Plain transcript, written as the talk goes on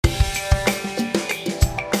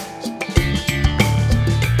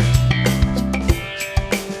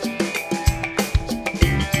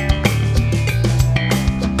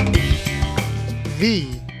the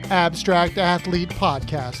Abstract Athlete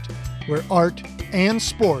Podcast, where art and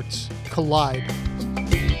sports collide.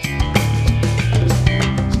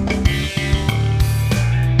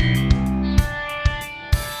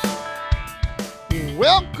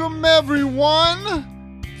 Welcome,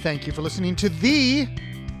 everyone. Thank you for listening to the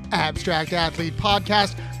Abstract Athlete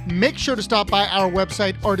Podcast. Make sure to stop by our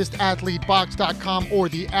website, artistathletebox.com or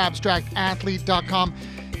theabstractathlete.com,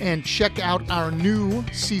 and check out our new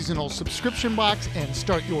seasonal subscription box and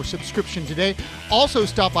start your subscription today. Also,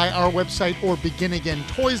 stop by our website or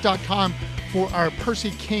beginagaintoys.com for our Percy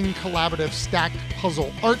King collaborative stacked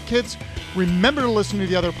puzzle art kits. Remember to listen to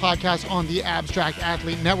the other podcasts on the Abstract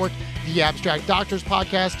Athlete Network, the Abstract Doctors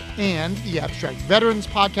Podcast, and the Abstract Veterans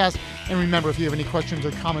Podcast. And remember, if you have any questions or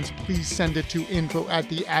comments, please send it to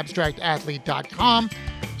info@theabstractathlete.com.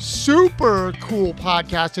 Super cool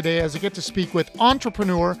podcast today as I get to speak with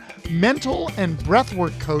entrepreneur, mental and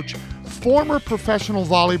breathwork coach, former professional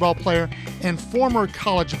volleyball player, and former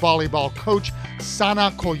college volleyball coach,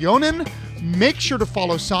 Saana Koljonen. Make sure to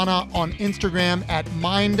follow Saana on Instagram at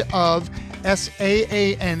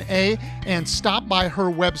mindofSaana and stop by her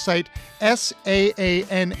website,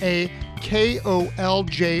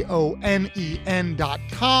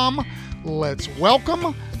 saanakoljonen.com. Let's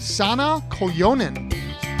welcome Saana Koljonen.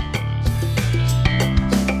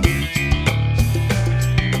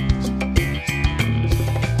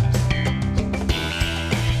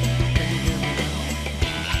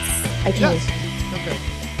 I can. Yes. Okay.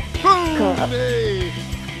 Boom! Cool. Hey.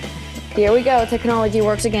 Here we go. Technology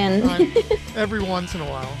works again. Every once in a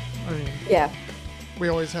while. I mean, Yeah. we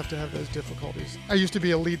always have to have those difficulties. I used to be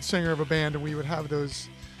a lead singer of a band, and we would have those.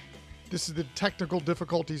 This is the technical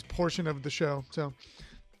difficulties portion of the show. So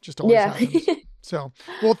just always happens. So,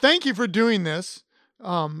 well, thank you for doing this.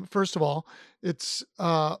 First of all, it's,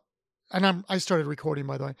 and I started recording,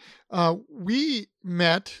 by the way. We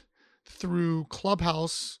met through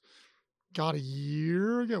Clubhouse, a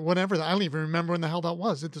year ago, whatever. I don't even remember when the hell that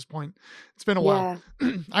was at this point. It's been a while.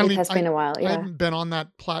 It has been a while. I Yeah. haven't been on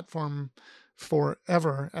that platform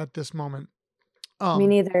forever at this moment. Me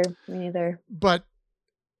neither. But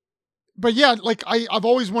yeah, like I've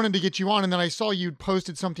always wanted to get you on, and then I saw you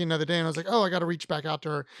posted something the other day, and I was like, oh, I got to reach back out to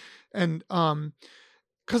her, and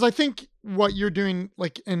because I think what you're doing,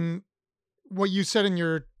 like, and what you said in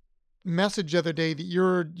your message the other day, that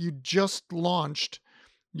you just launched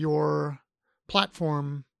your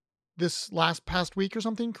platform this past week or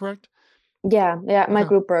something, correct? Yeah. My Okay.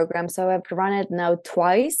 group program. So I've run it now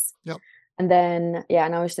twice. Yep. And then,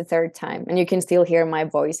 now it's the third time. And you can still hear my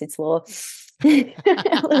voice. It's a little, a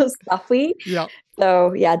little stuffy. Yeah.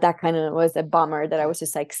 So yeah, that kind of was a bummer that I was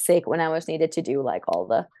just like sick when I was needed to do like all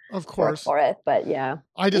the Of work course. for it. But yeah,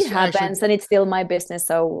 I it happens, and it's still my business.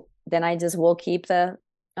 So then I just will keep the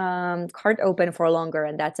cart open for longer,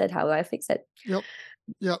 and that's it. How I fix it. Yep.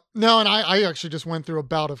 No, and I actually just went through a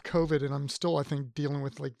bout of COVID, and I'm still, I think, dealing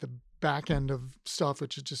with like the back end of stuff,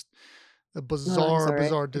 which is just a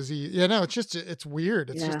bizarre disease. Yeah, no, it's weird.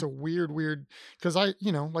 It's just a weird, because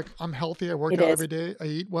I'm healthy. I work out every day. I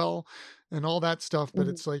eat well and all that stuff, but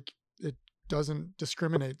it's like, it doesn't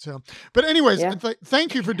discriminate. So, but anyways,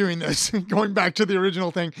 thank you for doing this. Going back to the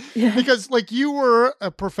original thing, because like you were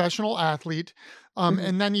a professional athlete,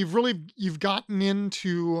 and then you've gotten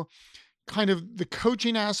into kind of the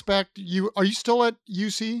coaching aspect. Are you still at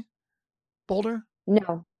UC Boulder?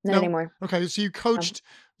 No, not anymore. Okay, so you coached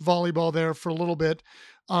volleyball there for a little bit,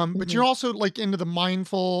 but you're also like into the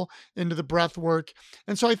mindful, into the breath work,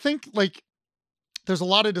 and so I think like there's a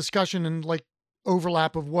lot of discussion and like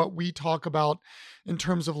overlap of what we talk about in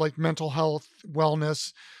terms of like mental health,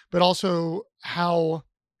 wellness, but also how,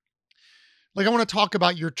 like, I want to talk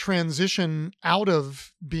about your transition out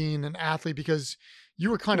of being an athlete, because you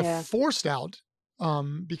were kind of forced out,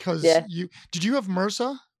 because did you have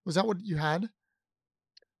MRSA? Was that what you had?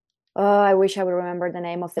 I wish I would remember the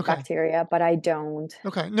name of the bacteria, but I don't.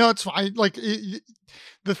 Okay. No, it's fine. Like the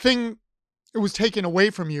thing, it was taken away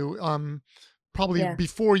from you, probably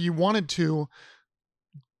before you wanted to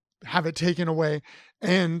have it taken away.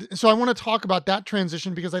 And so I want to talk about that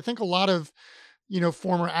transition, because I think a lot of,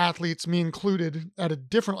 former athletes, me included, I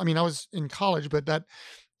was in college, but that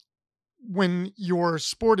when your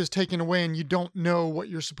sport is taken away and you don't know what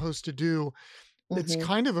you're supposed to do, it's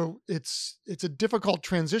kind of it's a difficult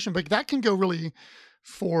transition, but that can go really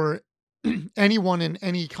for anyone in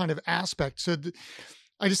any kind of aspect. So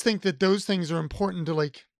I just think that those things are important to,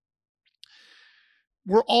 like,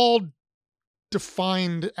 we're all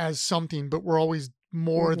defined as something, but we're always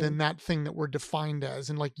more than that thing that we're defined as.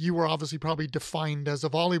 And like, you were obviously probably defined as a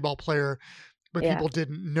volleyball player but Yeah. people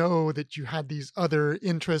didn't know that you had these other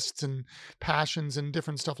interests and passions and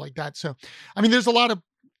different stuff like that. So, I mean, there's a lot of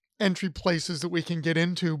entry places that we can get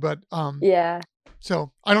into, but Yeah.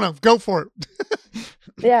 so I don't know, go for it.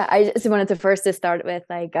 Yeah, I just wanted to first to start with,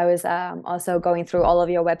 like, I was also going through all of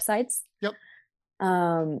your websites. Yep.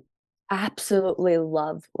 Absolutely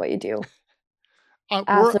love what you do. We're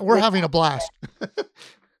Absolutely. having a blast.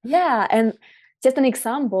 Yeah, and just an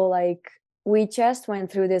example, like we just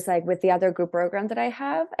went through this like with the other group program that I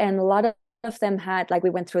have, and a lot of them had like we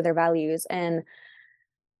went through their values, and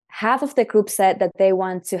half of the group said that they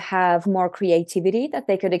want to have more creativity, that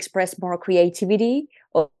they could express more creativity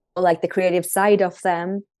or like the creative side of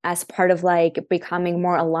them as part of like becoming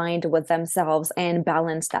more aligned with themselves and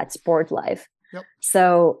balance that sport life. Yep.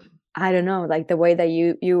 So I don't know, like the way that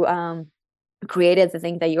you created the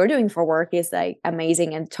thing that you're doing for work is like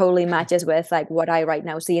amazing and totally matches with like what I right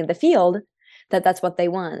now see in the field, that's what they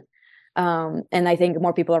want. And I think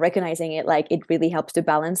more people are recognizing it, like it really helps to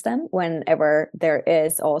balance them whenever there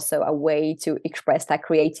is also a way to express that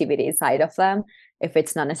creativity side of them, if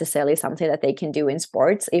it's not necessarily something that they can do in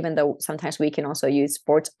sports, even though sometimes we can also use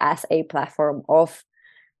sports as a platform of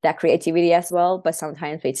that creativity as well, but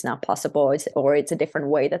sometimes it's not possible, or it's a different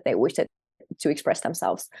way that they wish to express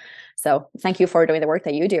themselves. So thank you for doing the work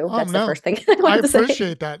that you do. Oh, That's no. the first thing I I wanted to say.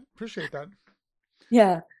 appreciate that.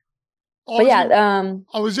 Yeah. But yeah,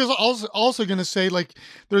 I was just also going to say, like,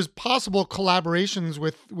 there's possible collaborations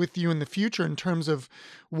with you in the future in terms of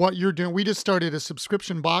what you're doing. We just started a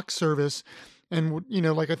subscription box service, and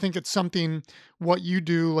like I think it's something what you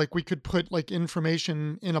do. Like we could put like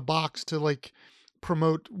information in a box to like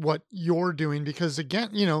promote what you're doing, because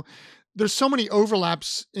again, there's so many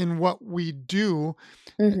overlaps in what we do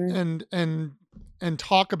mm-hmm. and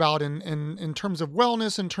talk about in terms of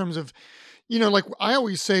wellness, in terms of like I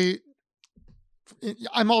always say,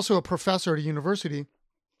 I'm also a professor at a university,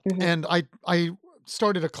 Mm-hmm. and I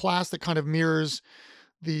started a class that kind of mirrors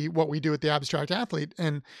what we do at the Abstract Athlete.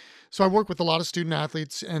 And so I work with a lot of student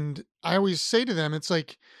athletes, and I always say to them, it's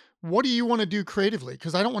like, what do you want to do creatively?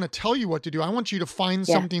 Because I don't want to tell you what to do. I want you to find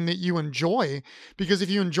Yeah. something that you enjoy, because if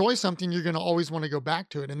you enjoy something, you're going to always want to go back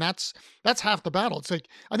to it. And that's half the battle. It's like,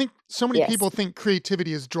 I think so many Yes. people think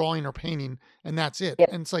creativity is drawing or painting and that's it. Yep.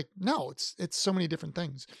 And it's like, no, it's so many different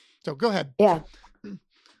things. So go ahead. Yeah.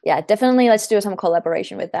 Yeah, definitely let's do some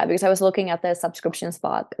collaboration with that, because I was looking at the subscription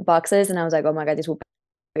boxes and I was like, oh my God, this would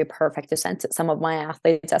be perfect to send to some of my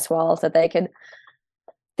athletes as well, so they could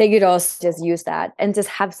also just use that and just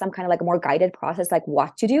have some kind of like more guided process, like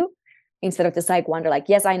what to do, instead of just like wonder like,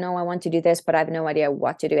 yes, I know I want to do this, but I have no idea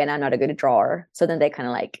what to do and I'm not a good drawer. So then they kind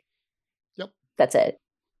of like, yep, that's it,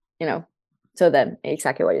 so then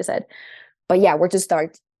exactly what you said. But yeah, where to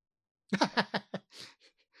start?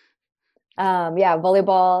 Yeah,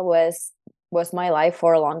 volleyball was my life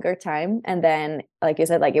for a longer time, and then like you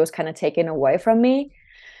said, like it was kind of taken away from me,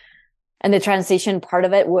 and the transition part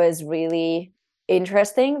of it was really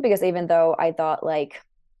interesting, because even though I thought like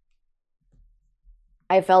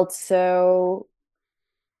I felt so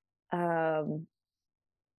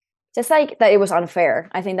just like that it was unfair.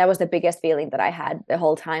 I think that was the biggest feeling that I had the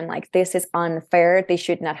whole time, like this is unfair, this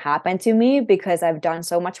should not happen to me, because I've done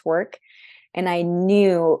so much work and I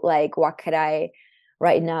knew like what could I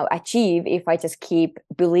right now achieve if I just keep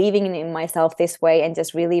believing in myself this way and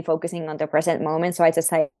just really focusing on the present moment. So I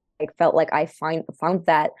just like felt like I found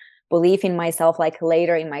that belief in myself like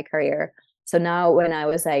later in my career. So now when I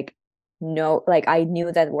was like, no, like I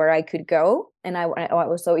knew that where I could go, and I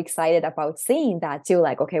was so excited about seeing that too,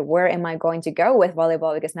 like, okay, where am I going to go with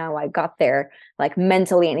volleyball, because now I got there like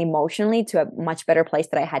mentally and emotionally to a much better place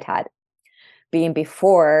that I had been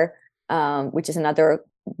before, which is another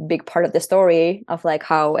big part of the story of like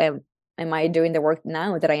how am I doing the work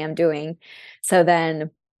now that I am doing. So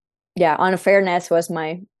then yeah, unfairness was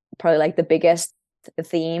my probably like the biggest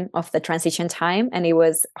theme of the transition time, and it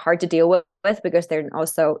was hard to deal with because then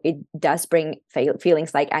also it does bring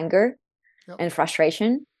feelings like anger, yep, and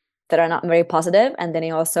frustration that are not very positive, and then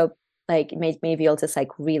it also like made me feel just like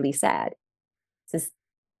really sad. Just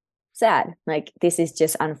sad, like this is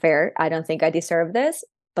just unfair, I don't think I deserve this,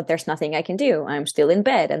 but there's nothing I can do, I'm still in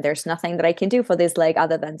bed, and there's nothing that I can do for this, like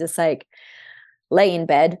other than just like lay in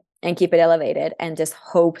bed and keep it elevated and just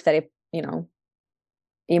hope that it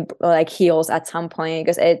like heals at some point,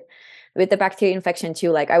 because it with the bacterial infection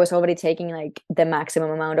too, like I was already taking like the maximum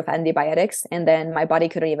amount of antibiotics, and then my body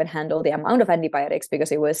couldn't even handle the amount of antibiotics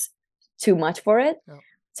because it was too much for it. Yeah.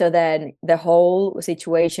 So then the whole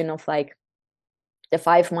situation of like the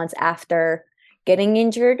 5 months after getting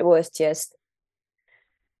injured was just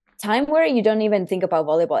time where you don't even think about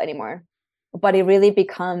volleyball anymore. but it really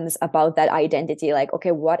becomes about that identity. Like,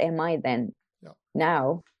 okay, what am I then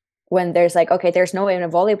now? When there's like, okay, there's no in a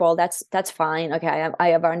volleyball, that's fine. Okay, I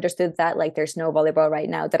have understood that, like, there's no volleyball right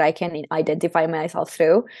now that I can identify myself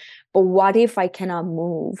through. But what if I cannot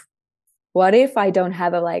move? What if I don't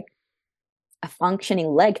have a functioning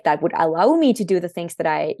leg that would allow me to do the things that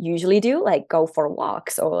I usually do, like go for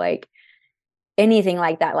walks or like anything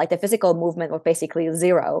like that? Like the physical movement was basically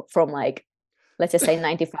zero from, like, let's just say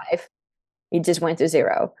 95. It just went to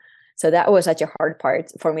zero. So that was such a hard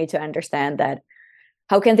part for me to understand, that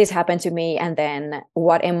how can this happen to me? And then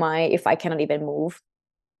what am I if I cannot even move?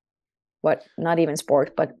 What, not even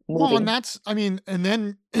sport, but moving. Well, and that's, I mean, and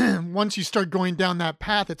then once you start going down that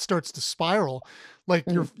path, it starts to spiral. Like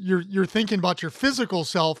you're thinking about your physical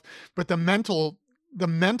self, but the mental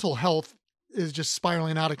health is just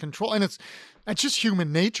spiraling out of control. And it's just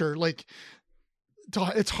human nature. Like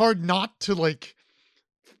it's hard not to, like,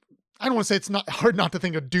 I don't want to say it's not hard not to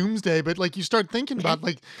think of doomsday, but like you start thinking about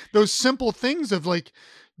like those simple things of like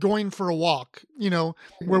going for a walk,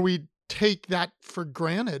 where we take that for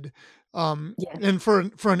granted. And for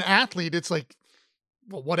an athlete, it's like,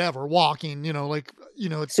 well, whatever, walking,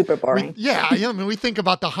 it's super boring. I mean, we think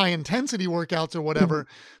about the high intensity workouts or whatever,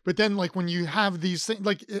 but then like when you have these things,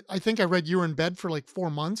 like I think I read you were in bed for like 4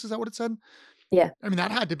 months. Is that what it said? Yeah. I mean,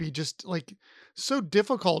 that had to be just like so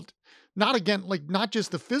difficult. Not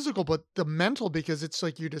just the physical, but the mental, because it's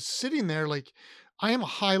like you're just sitting there like, I am a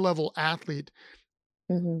high level athlete.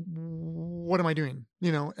 What am I doing?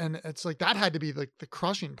 And it's like that had to be like the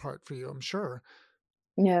crushing part for you, I'm sure.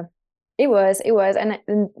 Yeah, it was. And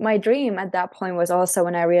my dream at that point was also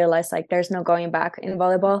when I realized like there's no going back in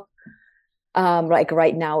volleyball. Like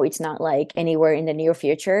right now, it's not like anywhere in the near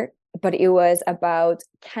future, but it was about,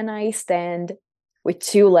 can I stand with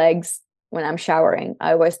 2 legs when I'm showering?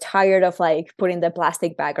 I was tired of like putting the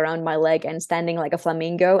plastic bag around my leg and standing like a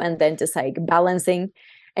flamingo and then just like balancing.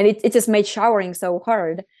 And it just made showering so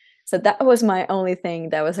hard. So that was my only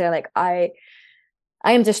thing that was like, I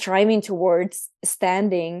am just striving towards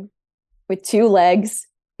standing with 2 legs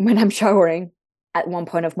when I'm showering at one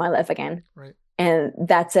point of my life again. Right. And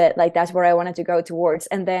that's it. Like, that's where I wanted to go towards.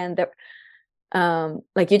 And then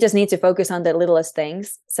like you just need to focus on the littlest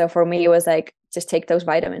things. So for me, it was like, just take those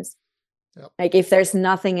vitamins. Yep. Like if there's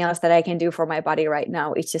nothing else that I can do for my body right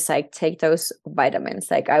now, it's just like, take those vitamins.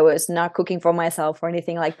 Like I was not cooking for myself or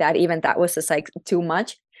anything like that. Even that was just like too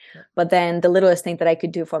much. Yep. But then the littlest thing that I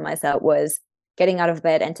could do for myself was getting out of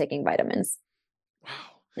bed and taking vitamins. Wow.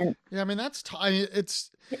 And yeah, I mean, it's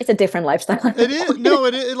a different lifestyle. It is. No,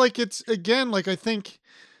 it like, it's again, like, I think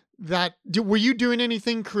that, were you doing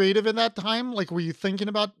anything creative at that time? Like, were you thinking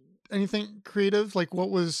about anything creative? Like what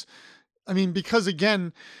was, I mean, because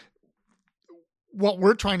again, what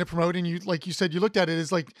we're trying to promote, and you, like you said, you looked at it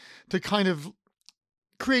as like to kind of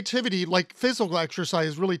creativity, like physical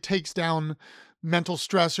exercise really takes down mental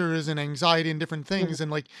stressors and anxiety and different things.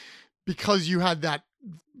 And like, because you had that,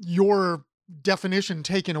 your definition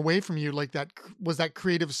taken away from you, like that, was that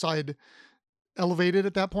creative side elevated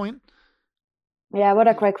at that point? Yeah, what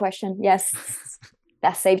a great question. Yes.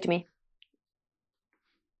 That saved me.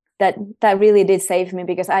 That really did save me,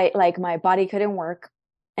 because I, like, my body couldn't work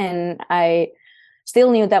and I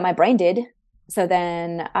still knew that my brain did. So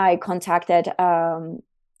then I contacted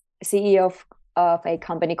CEO of a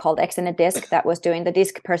company called Extended Disc that was doing the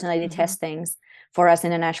disc personality testings for us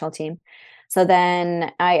in the national team. So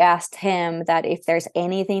then I asked him that if there's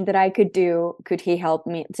anything that I could do, could he help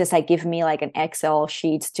me, just like give me like an Excel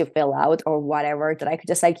sheet to fill out or whatever, that I could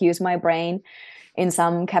just like use my brain in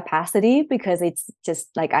some capacity, because it's just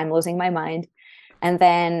like I'm losing my mind. And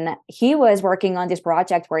then he was working on this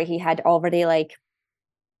project where he had already like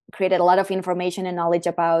created a lot of information and knowledge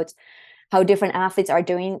about how different athletes are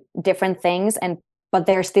doing different things, but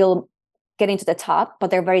they're still getting to the top, but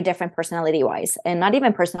they're very different personality wise, and not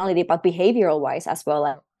even personality, but behavioral wise as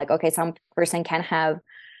well. Like, okay, some person can have,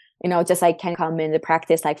 just like can come in the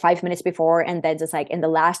practice like 5 minutes before, and then just like in the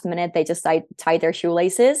last minute, they just like tie their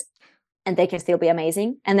shoelaces and they can still be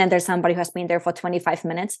amazing. And then there's somebody who has been there for 25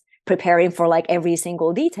 minutes preparing for like every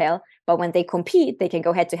single detail, but when they compete, they can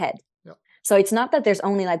go head to head. So it's not that there's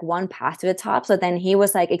only like one path to the top. So then he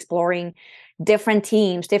was like exploring different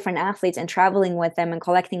teams, different athletes, and traveling with them and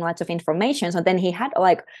collecting lots of information. So then he had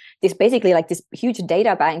like this, basically like this huge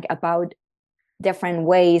data bank about different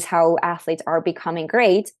ways how athletes are becoming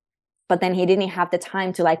great. But then he didn't have the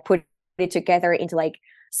time to like put it together into like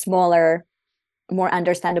smaller, more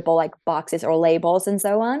understandable like boxes or labels and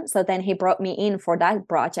so on. So then he brought me in for that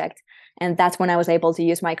project. And that's when I was able to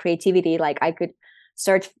use my creativity. Like I could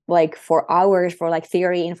search like for hours for like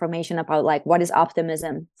theory information about like what is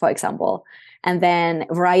optimism, for example, and then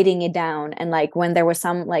writing it down. And like when there was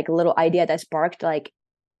some like little idea that sparked, like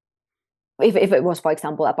if it was, for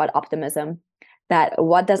example, about optimism, that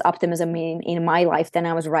what does optimism mean in my life, then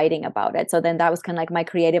I was writing about it. So then that was kind of like my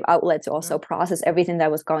creative outlet to also process everything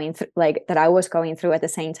that was going through, like that I was going through at the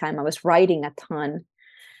same time. I was writing a ton.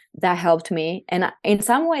 That helped me. And in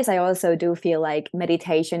some ways I also do feel like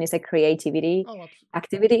meditation is a creativity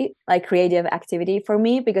activity, like creative activity for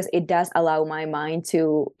me, because it does allow my mind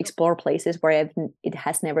to explore places where it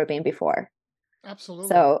has never been before. Absolutely.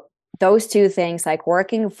 So those two things, like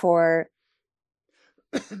working for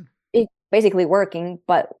basically working,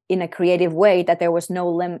 but in a creative way, that there was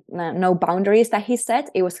no boundaries that he set.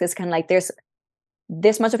 It was just kind of like, there's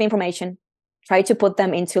this much of information, try to put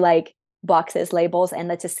them into like boxes, labels, and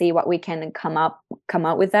let's just see what we can come up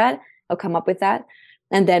with that.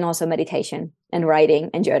 And then also meditation and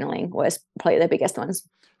writing and journaling was probably the biggest ones.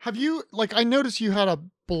 Have you, like, I noticed you had a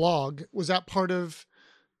blog. Was that part of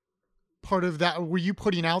that? Were you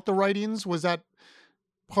putting out the writings? Was that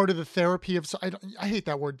part of the therapy of, I hate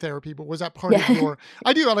that word therapy, but was that part of your,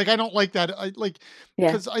 I don't like that.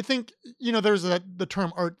 Because I think, there's the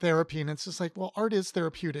term art therapy, and it's just like, well, art is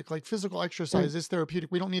therapeutic, like physical exercise is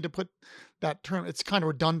therapeutic. We don't need to put that term. It's kind of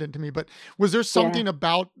redundant to me, but was there something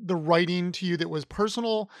about the writing to you that was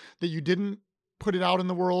personal, that you didn't put it out in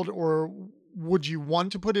the world, or would you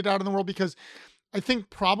want to put it out in the world? Because I think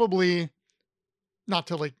probably, not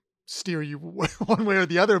to like steer you one way or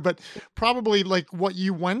the other, but probably like what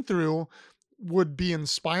you went through would be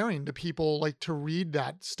inspiring to people, like to read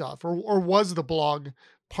that stuff, or was the blog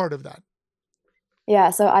part of that? Yeah,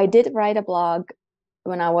 so I did write a blog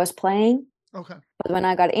when I was playing. Okay. But when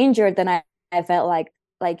I got injured, then I felt like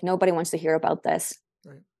nobody wants to hear about this.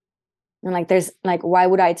 Right. And like, there's like, why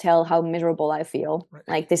would I tell how miserable I feel? Right.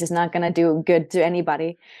 Like, this is not going to do good to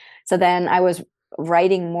anybody. So then I was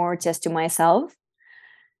writing more just to myself.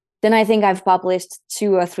 Then I think I've published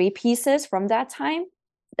 2 or 3 pieces from that time.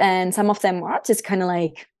 And some of them are just kind of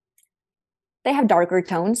like, they have darker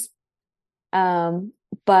tones.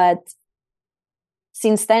 But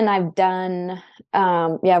since then I've done,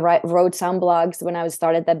 wrote some blogs when I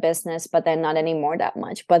started the business, but then not anymore that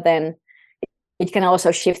much. But then it can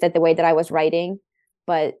also shifted the way that I was writing.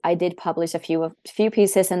 But I did publish a few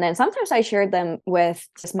pieces, and then sometimes I shared them with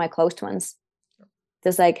just my close ones.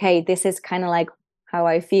 Just like, hey, this is kind of like how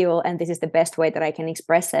I feel, and this is the best way that I can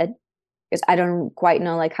express it, because I don't quite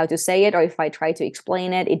know like how to say it, or if I try to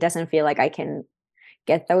explain it, it doesn't feel like I can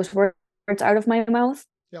get those words out of my mouth.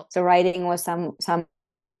 Yep. So writing was somehow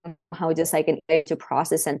just like an way to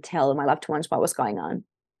process and tell my loved ones what was going on.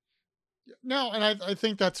 No, and I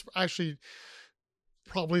think that's actually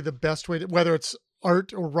probably the best way to, whether it's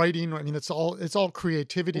art or writing, I mean, it's all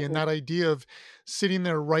creativity, and that idea of sitting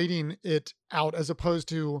there writing it out, as opposed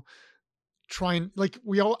to trying, like,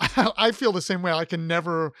 I feel the same way. I can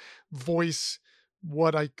never voice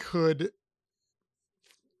what I could,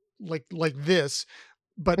 like this,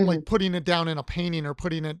 but like putting it down in a painting, or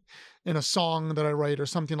putting it in a song that I write, or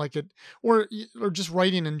something like it, or just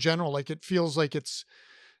writing in general. Like, it feels like it's,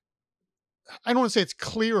 I don't want to say it's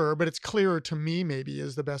clearer, but it's clearer to me, maybe,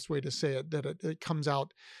 is the best way to say it, that it comes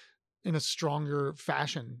out in a stronger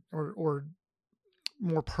fashion, or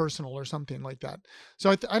more personal, or something like that. So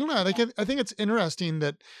I don't know. Like, I think it's interesting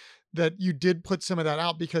that you did put some of that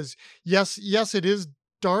out, because yes, it is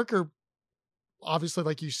darker, obviously,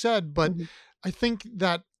 like you said, but I think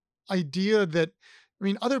that idea that, I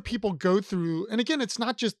mean, other people go through, and again, it's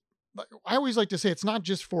not just, I always like to say, it's not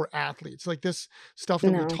just for athletes, like this stuff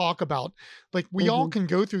that we talk about, like we all can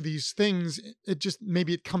go through these things. It just,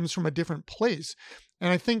 maybe it comes from a different place. And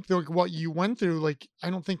I think what you went through, like, I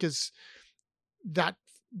don't think is that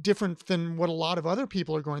different than what a lot of other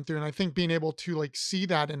people are going through. And I think being able to like see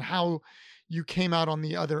that, and how you came out on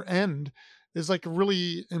the other end, is like a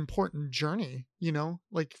really important journey,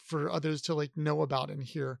 like for others to like know about and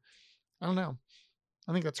hear. I don't know.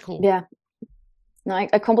 I think that's cool. Yeah. No,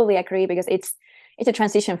 I completely agree, because it's a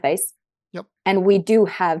transition phase. Yep. And we do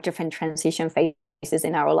have different transition phases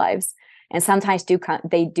in our lives. And sometimes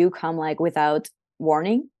they do come like without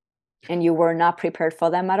warning, and you were not prepared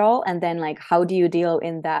for them at all. And then like, how do you deal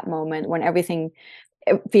in that moment when it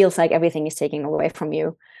feels like everything is taken away from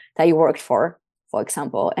you that you worked for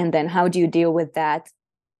example? And then how do you deal with that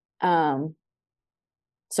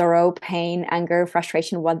sorrow, pain, anger,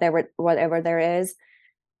 frustration, whatever there is?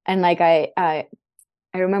 And like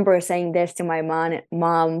I remember saying this to my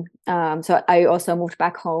mom. So I also moved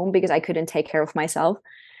back home because I couldn't take care of myself.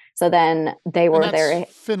 So then they were there.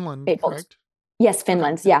 Finland, correct? Yes, Okay.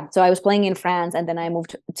 Finland. Yeah. So I was playing in France, and then I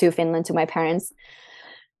moved to Finland to my parents,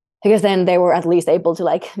 because then they were at least able to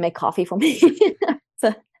like make coffee for me.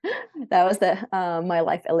 So that was the my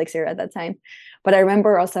life elixir at that time. But I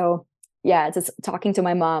remember also, yeah, just talking to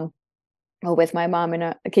my mom, or with my mom in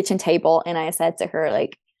a kitchen table, and I said to her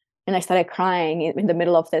like, and I started crying in the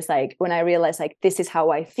middle of this, like when I realized like this is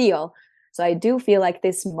how I feel. So I do feel like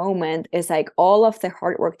this moment is like all of the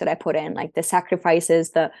hard work that I put in, like the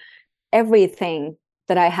sacrifices, the everything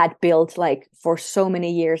that I had built like for so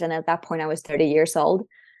many years. And at that point I was 30 years old.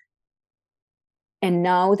 And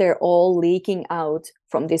now they're all leaking out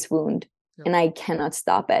from this wound. Yep. And I cannot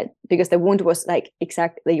stop it, because the wound was like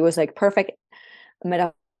exactly, it was like perfect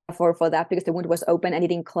metaphor for that, because the wound was open and it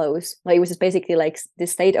didn't close. Like it was just basically like it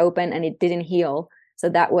stayed open and it didn't heal. So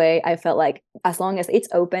that way I felt like as long as it's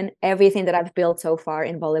open, everything that I've built so far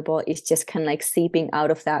in volleyball is just kind of like seeping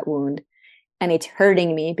out of that wound. And it's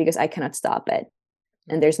hurting me because I cannot stop it.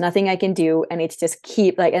 And there's nothing I can do. And it's just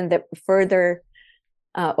keep like, and the further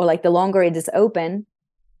or like the longer it is open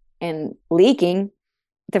and leaking,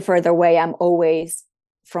 the further away I'm always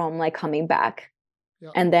from like coming back.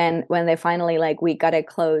 Yep. And then when they finally like we got it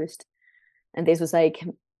closed, and this was like,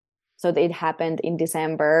 so it happened in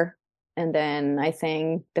December, and then I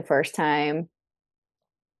think the first time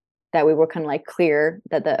that we were kind of like clear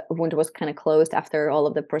that the wound was kind of closed after all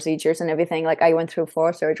of the procedures and everything, like I went through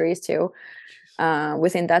 4 surgeries too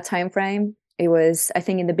within that time frame. It was, I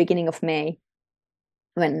think, in the beginning of May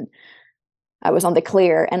when I was on the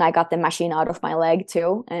clear, and I got the machine out of my leg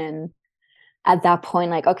too. And at that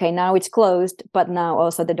point, like, okay, now it's closed, but now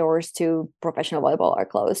also the doors to professional volleyball are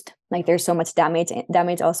closed. Like there's so much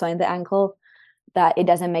damage also in the ankle that it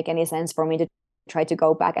doesn't make any sense for me to try to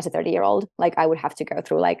go back as a 30-year-old. Like I would have to go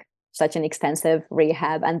through like such an extensive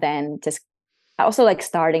rehab, and then just also like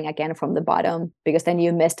starting again from the bottom, because then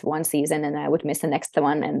you missed one season and I would miss the next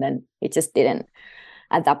one. And then it just didn't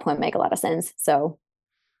at that point make a lot of sense. So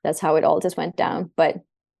that's how it all just went down. But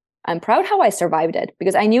I'm proud how I survived it,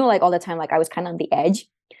 because I knew like all the time, like I was kind of on the edge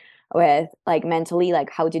with like mentally, like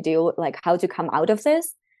how to do, like how to come out of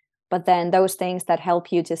this. But then those things that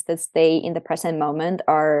help you just to stay in the present moment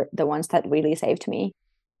are the ones that really saved me.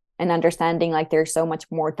 And understanding like there's so much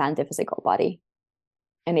more than the physical body.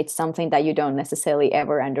 And it's something that you don't necessarily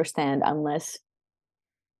ever understand unless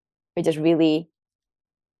you just really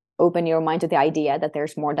open your mind to the idea that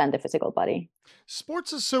there's more than the physical body.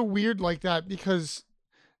 Sports is so weird like that, because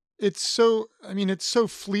it's so, I mean, it's so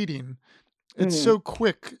fleeting. It's so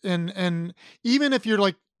quick. And even if you're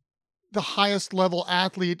like the highest level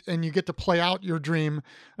athlete and you get to play out your dream.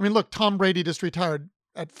 I mean, look, Tom Brady just retired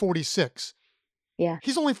at 46. Yeah.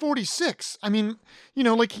 He's only 46. I mean, you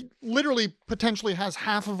know, like he literally potentially has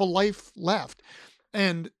half of a life left.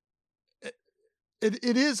 And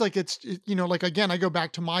it is like, you know, like, again, I go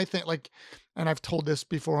back to my thing, like, and I've told this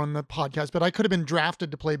before on the podcast, but I could have been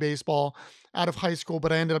drafted to play baseball out of high school,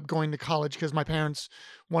 but I ended up going to college because my parents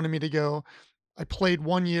wanted me to go. I played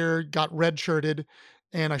 1 year, got redshirted,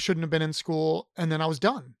 and I shouldn't have been in school. And then I was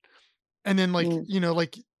done. And then like, you know,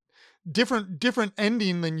 like different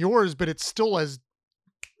ending than yours, but it's still as,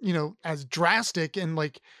 you know, as drastic and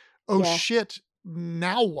like, oh shit,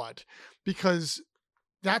 now what? Because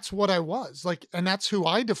that's what I was like, and that's who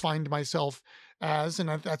I defined myself as, and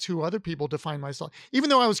that's who other people define myself.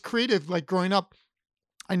 Even though I was creative, like growing up,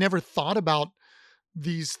 I never thought about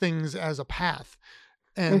these things as a path,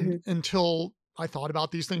 and until I thought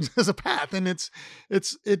about these things as a path. And it's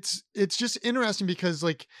just interesting, because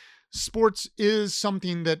like sports is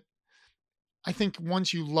something that I think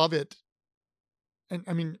once you love it, and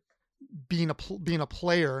I mean, being a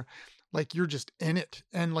player, like you're just in it,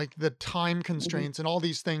 and like the time constraints and all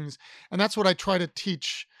these things. And that's what I try to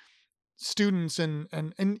teach students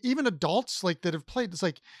and even adults like that have played. It's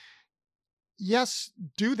like, yes,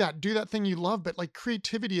 do that thing you love, but like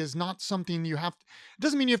creativity is not something you have. It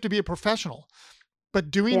doesn't mean you have to be a professional,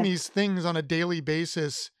 but doing these things on a daily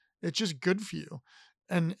basis, it's just good for you.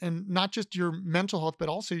 And not just your mental health, but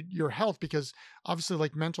also your health, because obviously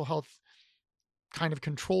like mental health kind of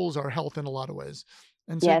controls our health in a lot of ways.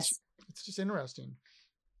 And so it's just interesting.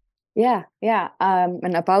 Yeah.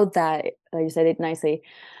 And about that, like you said it nicely,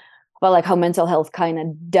 about like how mental health kind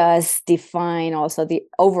of does define also the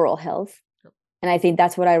overall health. Yep. And I think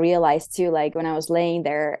that's what I realized too, like when I was laying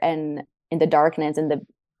there and in the darkness, and the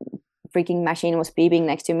freaking machine was beeping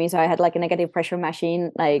next to me. So I had like a negative pressure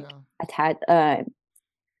machine, like attached, it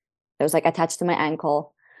was like attached to my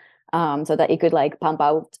ankle, so that it could like pump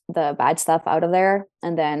out the bad stuff out of there.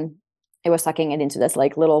 And then it was sucking it into this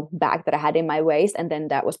like little bag that I had in my waist. And then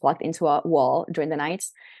that was plugged into a wall during the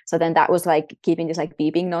nights. So then that was like keeping this like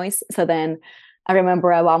beeping noise. So then I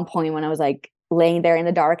remember at one point when I was like laying there in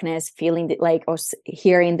the darkness, feeling like, or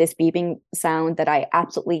hearing this beeping sound that I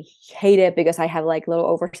absolutely hated because I have like low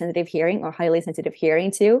oversensitive hearing or highly sensitive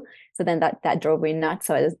hearing too. So then that drove me nuts.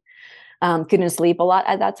 So couldn't sleep a lot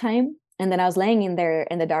at that time. And then I was laying in there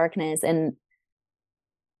in the darkness and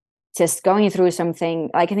just going through something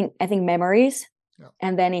like I think memories. Yeah.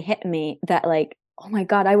 And then it hit me that like, oh my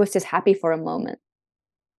God, I was just happy for a moment.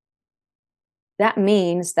 That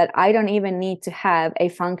means that I don't even need to have a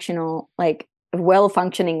functional, like well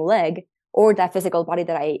functioning leg or that physical body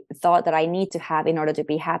that I thought that I need to have in order to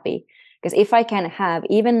be happy. Because if I can have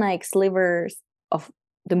even like slivers of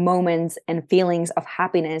the moments and feelings of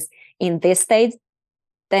happiness in this state,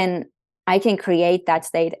 then I can create that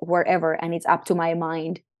state wherever. And it's up to my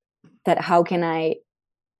mind that how can I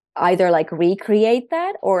either like recreate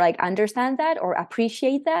that or like understand that or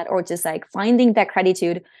appreciate that or just like finding that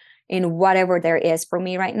gratitude in whatever there is for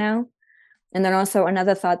me right now. And then also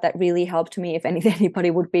another thought that really helped me, if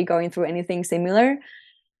anybody would be going through anything similar,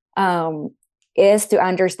 is to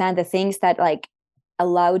understand the things that like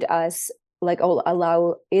allowed us like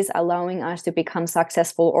allowing us to become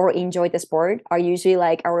successful or enjoy the sport are usually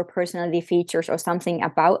like our personality features or something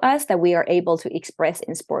about us that we are able to express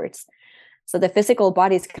in sports. So the physical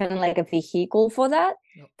body is kind of like a vehicle for that,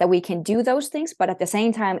 Yep. that we can do those things. But at the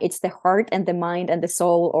same time, it's the heart and the mind and the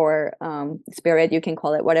soul or spirit, you can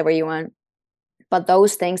call it whatever you want. But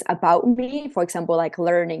those things about me, for example, like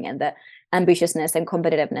learning and the ambitiousness and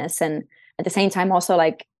competitiveness, and at the same time, also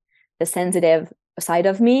like the sensitive side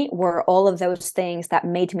of me, were all of those things that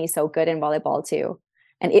made me so good in volleyball too.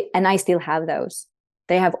 And I still have those.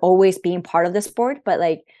 They have always been part of the sport, but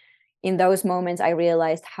like in those moments, I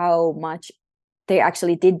realized how much they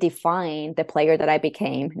actually did define the player that I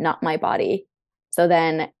became, not my body. So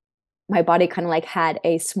then my body kind of like had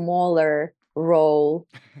a smaller role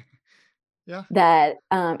Yeah. that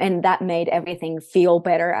and that made everything feel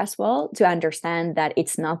better as well, to understand that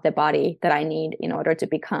it's not the body that I need in order to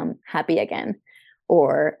become happy again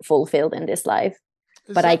or fulfilled in this life,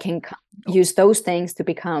 Is but I that, can oh, use those things to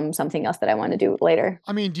become something else that I want to do later.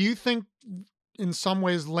 I mean, do you think in some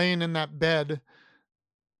ways laying in that bed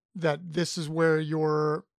that this is where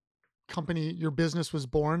your company, your business was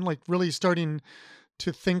born? Like really starting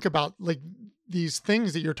to think about like these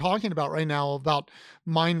things that you're talking about right now about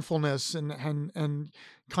mindfulness and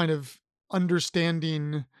kind of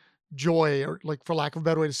understanding joy, or like for lack of a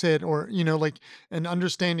better way to say it, or like and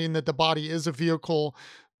understanding that the body is a vehicle,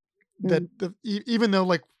 that Mm. even though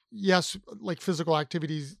like yes, like physical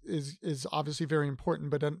activities is obviously very important,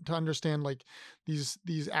 but to understand like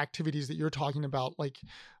these activities that you're talking about, like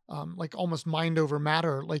almost mind over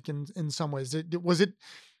matter, like in some ways,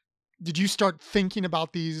 did you start thinking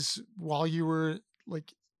about these while you were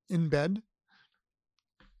like in bed?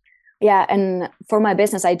 Yeah, and for my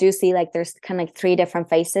business I do see like there's kind of like three different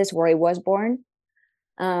phases where I was born.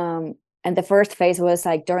 And the first phase was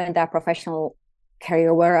like during that professional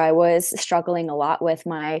career where I was struggling a lot with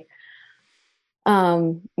my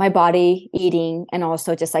body, eating, and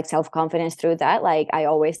also just like self-confidence through that. Like I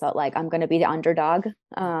always thought like I'm going to be the underdog.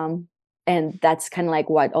 And that's kind of like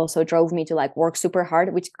what also drove me to like work super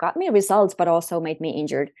hard, which got me results but also made me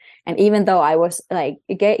injured. And even though I was like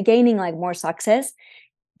gaining like more success,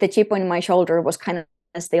 the chip on my shoulder was kind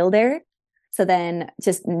of still there. So then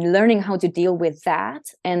just learning how to deal with that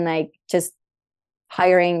and like just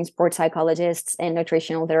hiring sports psychologists and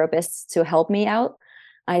nutritional therapists to help me out.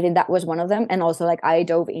 I think that was one of them. And also like I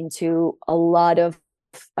dove into a lot of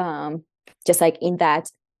just like in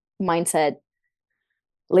that mindset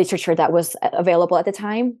literature that was available at the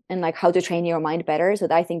time, and like how to train your mind better. So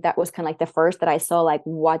I think that was kind of like the first that I saw like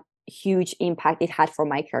what huge impact it had for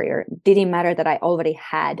my career. Didn't matter that I already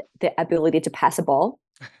had the ability to pass a ball,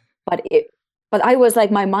 but I was like,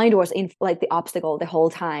 my mind was in like the obstacle the whole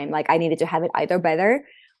time. Like I needed to have it either better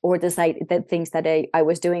or just like the things that I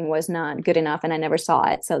was doing was not good enough and I never saw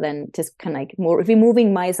it. So then just kind of like more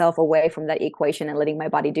removing myself away from that equation and letting my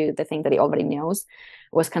body do the thing that it already knows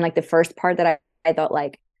was kind of like the first part that I thought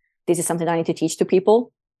like, this is something I need to teach to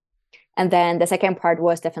people. And then the second part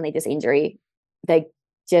was definitely this injury, like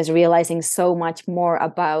just realizing so much more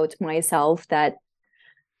about myself that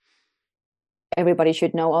everybody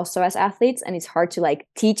should know also as athletes, and it's hard to like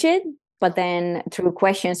teach it, but then through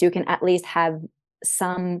questions you can at least have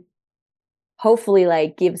some, hopefully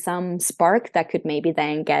like give some spark that could maybe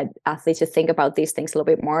then get athletes to think about these things a little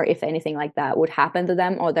bit more if anything like that would happen to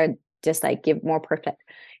them, or they're just like gain more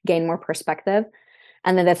perspective.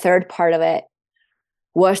 And then the third part of it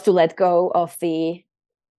was to let go of the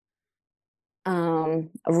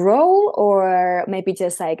role or maybe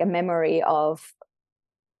just like a memory of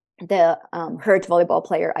the hurt volleyball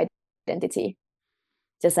player identity.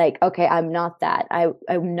 Just like, okay, I'm not that.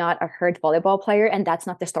 I'm not a hurt volleyball player, and that's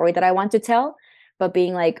not the story that I want to tell. But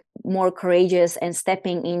being like more courageous and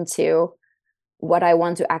stepping into what I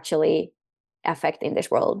want to actually affect in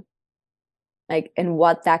this world, like, and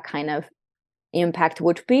what that kind of impact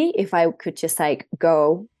would be if I could just like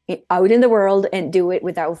go out in the world and do it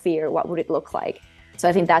without fear. What would it look like? So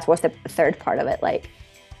I think that was the third part of it, like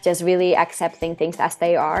just really accepting things as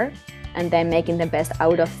they are and then making the best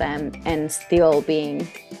out of them and still being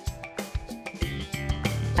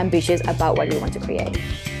ambitious about what you want to create.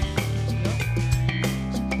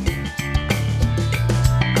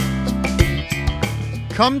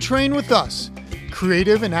 Come train with us.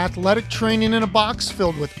 Creative and athletic training in a box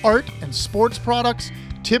filled with art and sports products,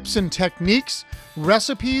 tips and techniques,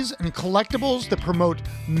 recipes and collectibles that promote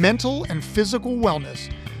mental and physical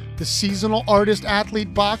wellness. The Seasonal Artist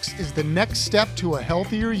Athlete Box is the next step to a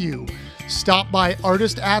healthier you. Stop by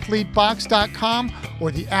artistathletebox.com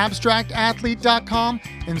or theabstractathlete.com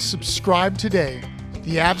and subscribe today.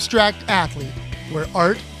 The Abstract Athlete, where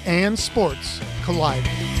art and sports collide.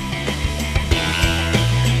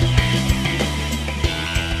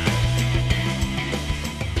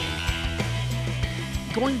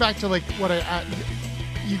 Going back to like what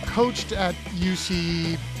you coached at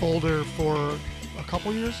UC Boulder for a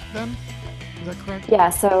couple years then? Is that correct? Yeah,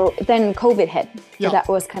 so then COVID hit. Yeah. So that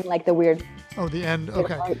was kind of like the weird. Oh, the end.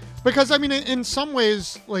 Okay. Part. Because I mean, in some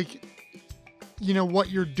ways, like, you know, what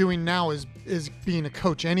you're doing now is being a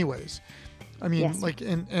coach anyways. I mean, yes. Like,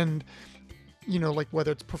 and, you know, like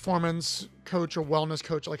whether it's performance coach or wellness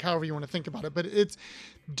coach, like however you want to think about it, but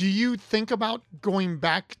do you think about going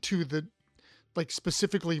back to the, like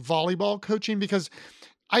specifically volleyball coaching? Because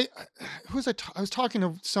I was talking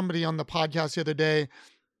to somebody on the podcast the other day,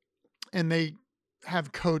 and they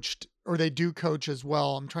have coached, or they do coach as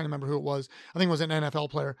well. I'm trying to remember who it was. I think it was an NFL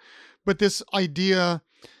player. But this idea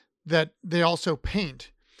that they also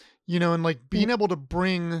paint, you know, and like being able to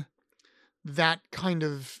bring that kind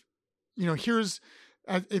of, you know, here's,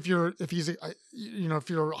 if you're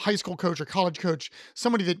a high school coach or college coach,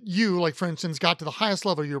 somebody that you, like for instance, got to the highest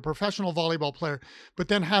level, you're a professional volleyball player, but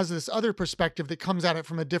then has this other perspective that comes at it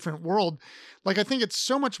from a different world. Like, I think it's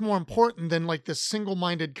so much more important than like this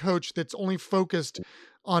single-minded coach that's only focused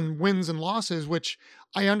on wins and losses, which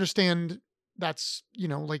I understand that's, you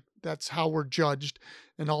know, like that's how we're judged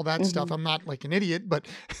and all that stuff. I'm not like an idiot, but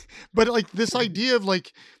like this idea of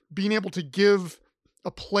like being able to give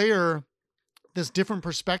a player this different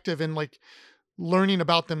perspective and like learning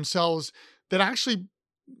about themselves, that actually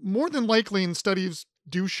more than likely in studies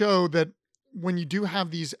do show that when you do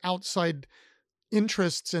have these outside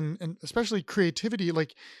interests and especially creativity,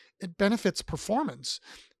 like it benefits performance.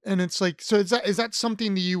 And it's like, so is that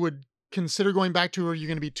something that you would consider going back to, or are you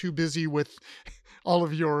going to be too busy with all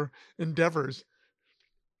of your endeavors?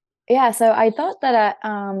 Yeah. So I thought that,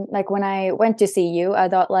 like when I went to see you, I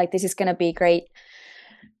thought like, this is going to be great.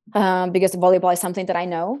 Because volleyball is something that I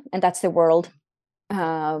know, and that's the world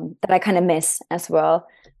that I kind of miss as well.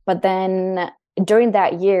 But then during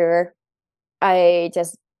that year, I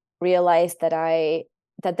just realized that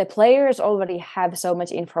the players already have so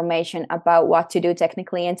much information about what to do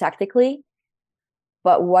technically and tactically.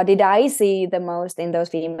 But what did I see the most in those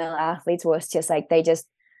female athletes was just like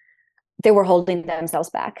they were holding themselves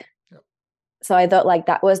back. Yep. So I thought like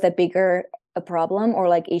that was the bigger problem or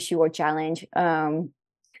like issue or challenge.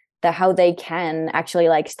 That how they can actually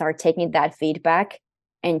like start taking that feedback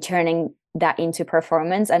and turning that into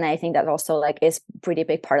performance. And I think that also like is pretty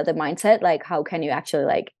big part of the mindset. Like, how can you actually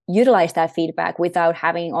like utilize that feedback without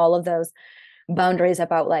having all of those boundaries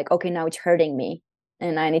about like, okay, now it's hurting me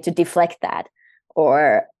and I need to deflect that.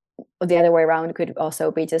 Or the other way around could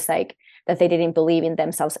also be just like that they didn't believe in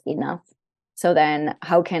themselves enough. So then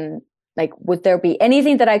how can, like, would there be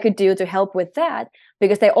anything that I could do to help with that?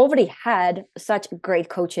 Because they already had such great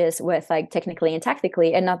coaches with like technically and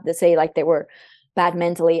tactically, and not to say like they were bad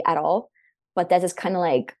mentally at all, but that is kind of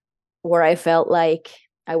like where I felt like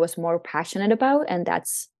I was more passionate about. And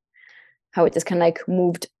that's how it just kind of like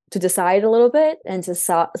moved to the side a little bit and just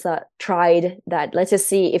tried that, let's just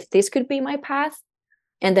see if this could be my path.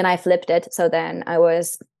 And then I flipped it. So then I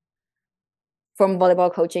was from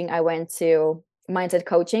volleyball coaching, I went to mindset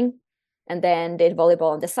coaching and then did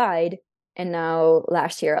volleyball on the side. And now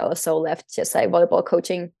last year I also left just like volleyball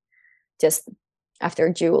coaching just after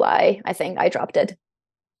July. I think I dropped it.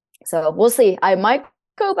 So we'll see. I might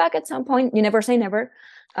go back at some point. You never say never.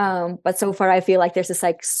 But so far I feel like there's just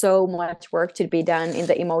like so much work to be done in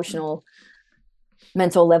the emotional,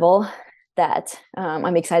 mental level that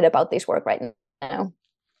I'm excited about this work right now.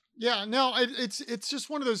 Yeah, no, it's just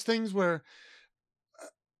one of those things where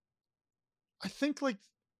I think like,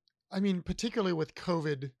 I mean, particularly with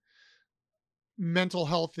COVID, mental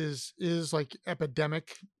health is like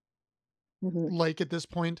epidemic, Hmm. like at this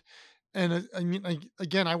point. And I mean,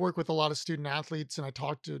 again, I work with a lot of student athletes, and I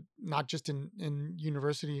talk to not just in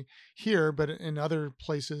university here, but in other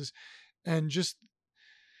places, and just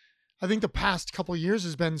I think the past couple years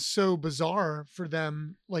has been so bizarre for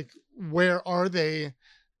them. Like, where are they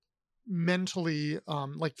mentally?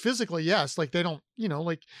 Like physically, yes. Like they don't,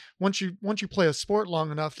 like once you play a sport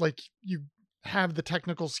long enough, like you have the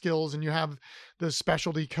technical skills and you have the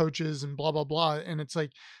specialty coaches and blah blah blah. And it's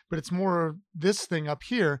like, but it's more this thing up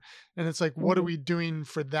here, and it's like, what are Hmm. we doing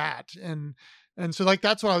for that? And so like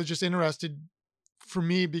that's what I was just interested for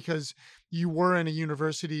me, because you were in a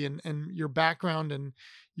university, and your background and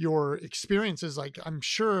your experiences, like I'm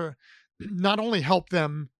sure not only helped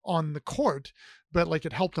them on the court, but like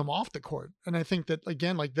it helped them off the court. And I think that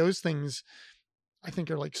again, like those things I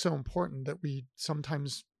think are like so important that we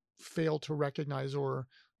sometimes fail to recognize or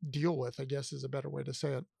deal with, I guess is a better way to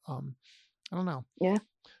say it. I don't know. Yeah.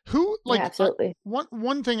 Who Yeah, like absolutely.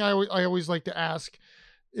 one thing I always like to ask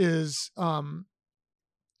is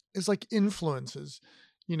like influences,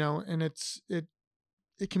 and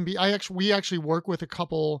it can be, we actually work with a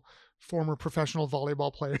couple former professional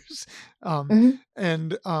volleyball players. um Hmm.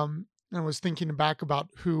 and I was thinking back about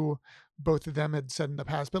who both of them had said in the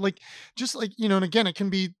past, but like just like, and again, it can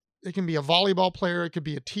be a volleyball player, it could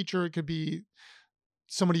be a teacher, it could be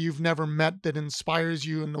somebody you've never met that inspires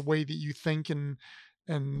you in the way that you think, and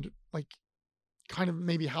like kind of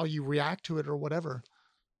maybe how you react to it or whatever.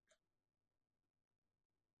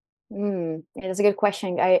 Yeah, that's a good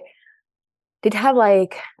question. I did have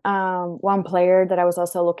like one player that I was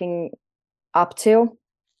also looking up to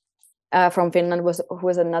from Finland, was who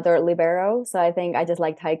was another libero. So I think I just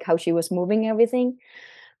liked how she was moving everything.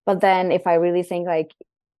 But then if I really think like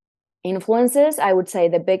influences, I would say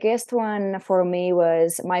the biggest one for me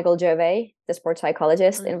was Michael Gervais, the sports Oh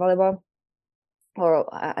psychologist in yeah. volleyball.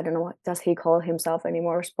 Or I don't know, what does he call himself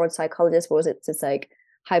anymore? Sports psychologist? What was it? It's like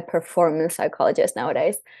high performance psychologist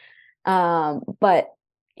nowadays. But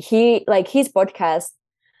he, like, his podcast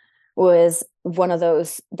was one of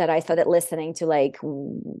those that I started listening to like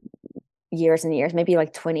years and years, maybe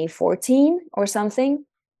like 2014 or something.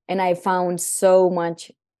 And I found so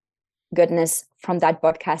much goodness from that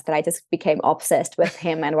podcast that I just became obsessed with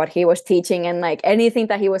him and what he was teaching. And like anything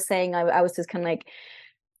that he was saying, I was just kind of like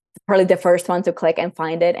probably the first one to click and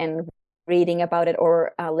find it and reading about it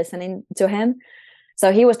or listening to him.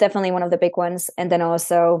 So he was definitely one of the big ones. And then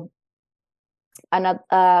also another,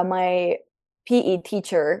 my PE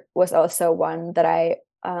teacher was also one that I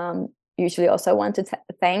usually also want to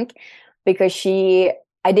thank, because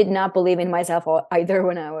I did not believe in myself either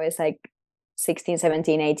when I was like 16,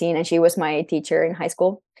 17, 18, and she was my teacher in high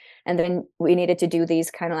school. And then we needed to do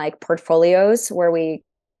these kind of like portfolios where we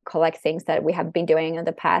collect things that we have been doing in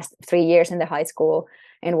the past 3 years in the high school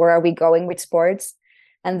and where are we going with sports.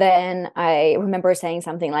 And then I remember saying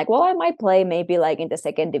something like, well, I might play maybe like in the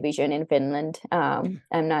second division in Finland. I'm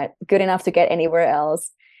not good enough to get anywhere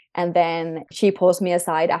else. And then she pulls me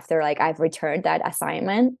aside after like I've returned that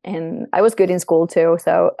assignment, and I was good in school too.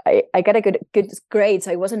 So I got a good grade.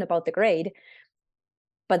 So it wasn't about the grade.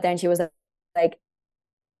 But then she was like,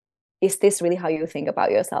 is this really how you think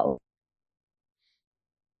about yourself?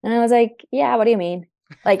 And I was like, yeah, what do you mean?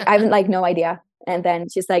 Like, I have like no idea. And then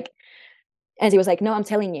she's like, and he was like, no, I'm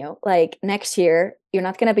telling you, like next year, you're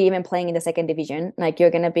not going to be even playing in the second division. Like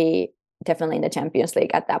you're going to be definitely in the Champions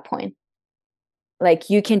League at that point.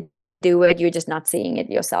 Like you can do it. You're just not seeing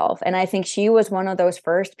it yourself. And I think she was one of those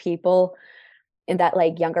first people in that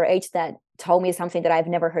like younger age that told me something that I've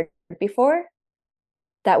never heard before.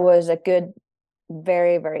 That was a good,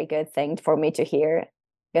 very, very good thing for me to hear,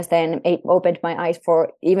 because then it opened my eyes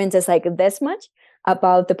for even just like this much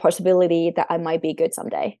about the possibility that I might be good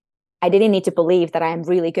someday. I didn't need to believe that I am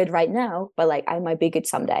really good right now, but like I might be good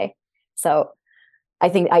someday. So I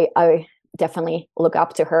think I definitely look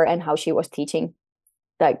up to her and how she was teaching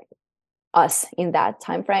like us in that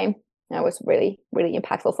time frame. That was really, really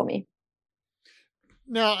impactful for me.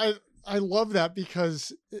 Now, I love that,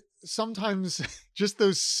 because sometimes just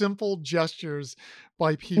those simple gestures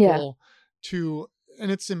by Yeah. people to,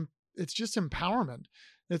 and it's just empowerment.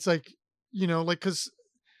 It's like, like, because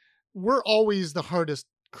we're always the hardest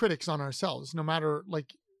critics on ourselves, no matter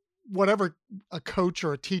like whatever a coach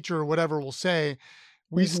or a teacher or whatever will say,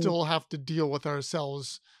 we Hmm. still have to deal with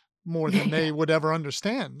ourselves more than they would ever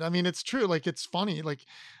understand. I mean, it's true. Like, it's funny. Like,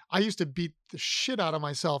 I used to beat the shit out of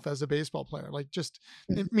myself as a baseball player. Like, just,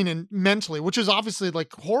 I mean, and mentally, which is obviously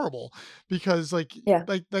like horrible, because Yeah.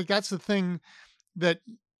 like that's the thing that,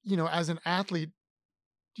 as an athlete,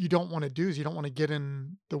 you don't want to do, is you don't want to get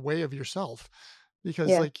in the way of yourself, because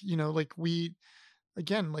Yeah. like, like we,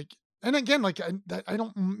 again, like, and again, like, I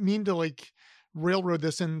don't mean to like railroad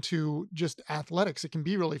this into just athletics. It can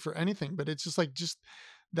be really for anything, but it's just like, just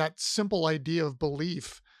that simple idea of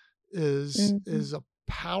belief Mhm. is a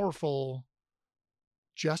powerful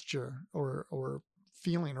gesture, or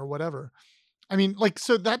feeling, or whatever. I mean, like,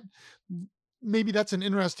 so that, maybe that's an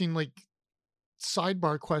interesting like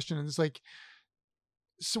sidebar question. And it's like,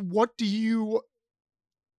 so what do you,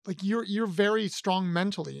 like, you're very strong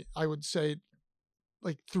mentally, I would say,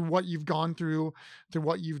 like, through what you've gone through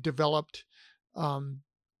what you've developed. um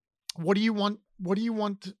what do you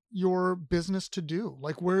want your business to do?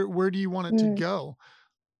 Like, where do you want it to Mm. go?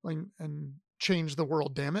 Like, and change the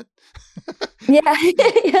world, damn it. Yeah.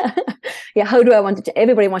 Yeah. Yeah. How do I want to?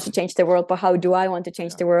 Everybody wants to change the world, but how do I want to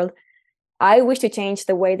change Yeah. the world? I wish to change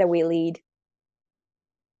the way that we lead.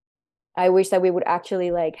 I wish that we would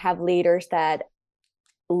actually like have leaders that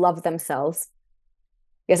love themselves.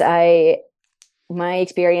 Because my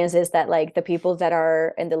experience is that like the people that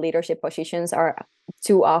are in the leadership positions are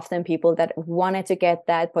too often people that wanted to get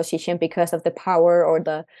that position because of the power or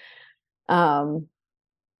the um,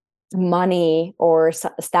 money or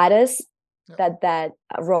status Yeah. that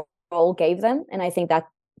role gave them. And I think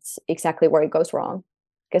that's exactly where it goes wrong,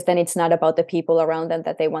 because then it's not about the people around them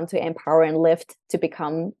that they want to empower and lift to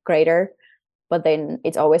become greater, but then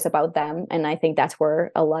it's always about them. And I think that's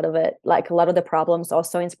where a lot of it, like a lot of the problems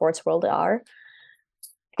also in sports world are,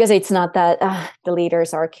 because it's not that the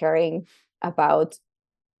leaders are caring about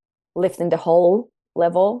lifting the whole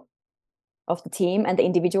level of the team and the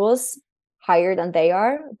individuals higher than they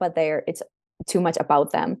are, but it's too much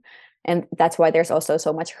about them. And that's why there's also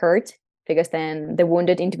so much hurt, because then the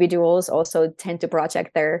wounded individuals also tend to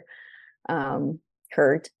project their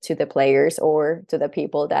hurt to the players or to the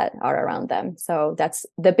people that are around them. So that's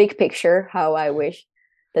the big picture, how I wish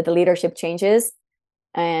that the leadership changes.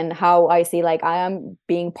 And how I see like I am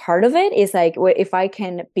being part of it is like, if I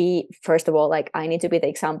can be, first of all, like I need to be the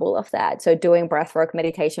example of that. So doing breathwork,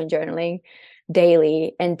 meditation, journaling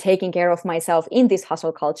daily, and taking care of myself in this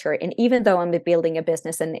hustle culture. And even though I'm building a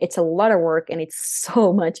business and it's a lot of work and it's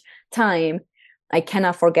so much time, I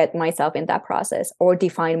cannot forget myself in that process, or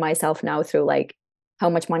define myself now through like how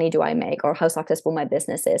much money do I make or how successful my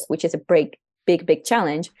business is, which is a big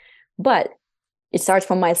challenge. But it starts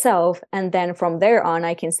from myself, and then from there on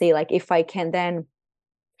I can see like if I can then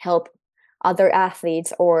help other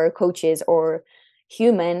athletes or coaches or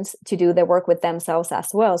humans to do the work with themselves as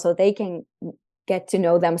well, so they can get to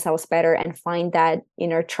know themselves better and find that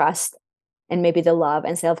inner trust and maybe the love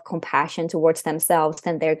and self-compassion towards themselves,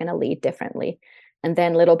 then they're going to lead differently. And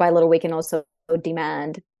then little by little we can also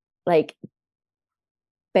demand like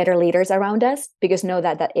better leaders around us, because know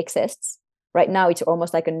that that exists. Right now it's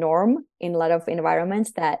almost like a norm in a lot of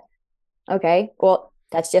environments that, okay, well,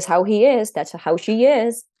 that's just how he is, that's how she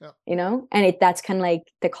is. Yeah. And that's kind of like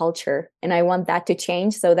the culture, and I want that to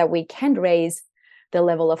change so that we can raise the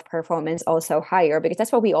level of performance also higher, because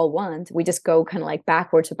that's what we all want. We just go kind of like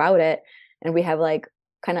backwards about it, and we have like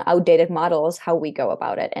kind of outdated models how we go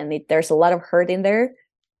about it, and there's a lot of hurt in there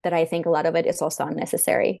that I think a lot of it is also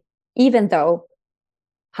unnecessary, even though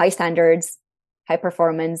high standards, high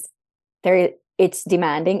performance, it's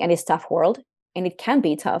demanding and it's tough world, and it can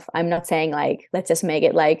be tough. I'm not saying like let's just make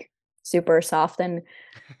it like super soft and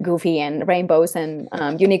goofy and rainbows and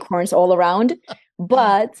unicorns all around,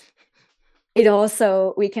 but it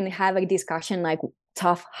also, we can have a discussion like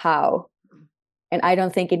tough how. And I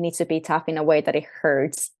don't think it needs to be tough in a way that it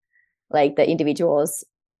hurts like the individuals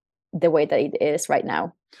the way that it is right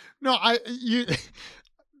now. No,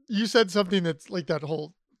 you said something that's like, the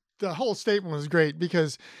whole statement was great,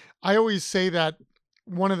 because I always say that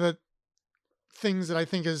one of the things that I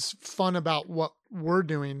think is fun about what we're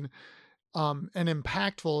doing, and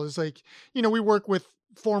impactful, is like, we work with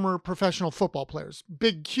former professional football players,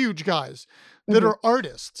 big, huge guys that Mm-hmm. are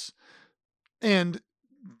artists. And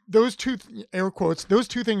those two, air quotes, those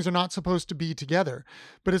two things are not supposed to be together.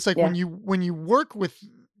 But it's like, Yeah. when you work with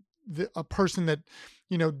a person that,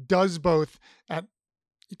 does both at,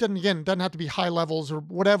 it doesn't have to be high levels or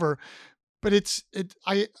whatever, but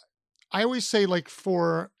I always say, like,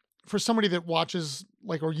 for somebody that watches,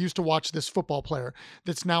 like, or used to watch this football player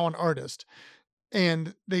that's now an artist,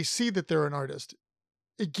 and they see that they're an artist,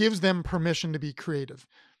 it gives them permission to be creative.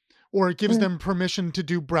 or it gives them permission to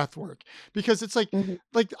do breath work, because it's like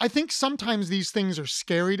I think sometimes these things are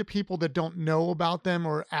scary to people that don't know about them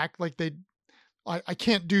or act like I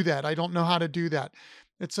can't do that. I don't know how to do that.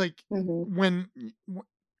 It's like when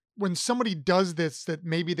somebody does this that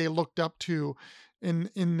maybe they looked up to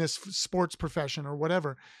in this sports profession or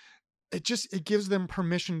whatever, it gives them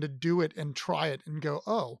permission to do it and try it and go,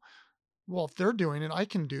 oh, well, if they're doing it, I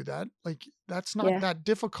can do that. Like, that's not that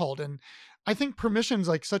difficult. And I think permission's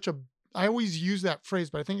like I always use that phrase,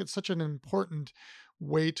 but I think it's such an important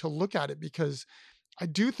way to look at it, because I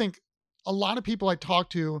do think a lot of people I talk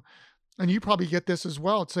to, and you probably get this as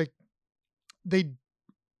well, it's like I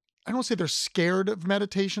don't say they're scared of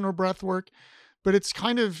meditation or breath work, but it's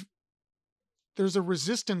kind of, there's a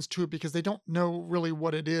resistance to it because they don't know really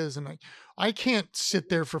what it is. And I can't sit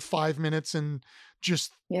there for 5 minutes and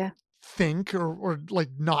just think or like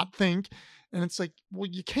not think. And it's like, well,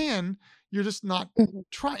 you can, you're just not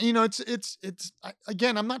trying,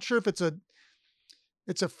 again, I'm not sure if it's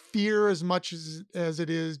a fear as much as it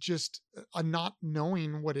is just a not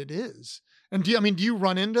knowing what it is. And do you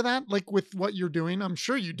run into that, like with what you're doing? I'm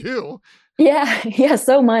sure you do. Yeah,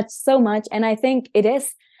 so much. And I think it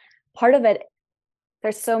is part of it.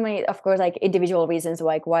 There's so many, of course, like individual reasons,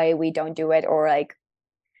 like why we don't do it, or like,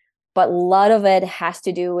 but a lot of it has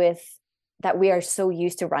to do with that we are so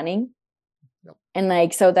used to running. Yep. And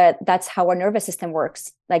like, so that's how our nervous system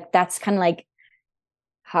works. Like, that's kind of like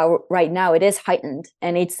how right now it is heightened,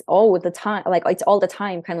 and it's all the time, like it's all the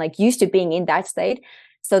time kind of like used to being in that state.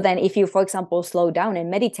 So then if you, for example, slow down and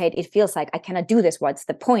meditate, it feels like I cannot do this. What's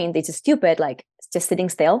the point? It's stupid. Like, it's just sitting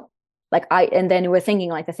still. And then we're thinking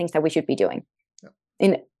like the things that we should be doing.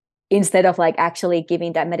 Instead of like actually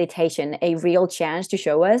giving that meditation a real chance to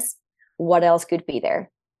show us what else could be there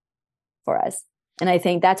for us. And I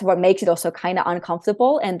think that's what makes it also kind of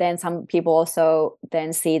uncomfortable. And then some people also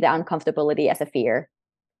then see the uncomfortability as a fear.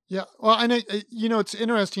 Yeah. Well, and it's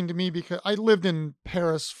interesting to me because I lived in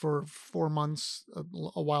Paris for 4 months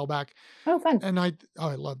a while back. Oh, fun. And I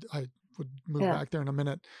would move back there in a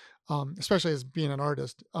minute. Especially as being an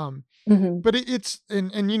artist. But it's,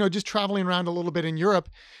 and just traveling around a little bit in Europe,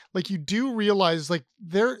 like you do realize like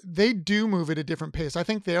they do move at a different pace. I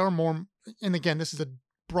think they are more, and again, this is a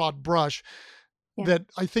broad brush, that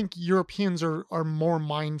I think Europeans are more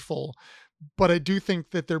mindful, but I do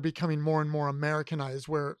think that they're becoming more and more Americanized,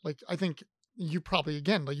 where like, I think you've probably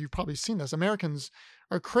seen this. Americans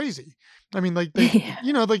are crazy. I mean, like they,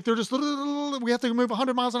 like they're just, we have to move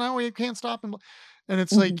 100 miles an hour. We can't stop. And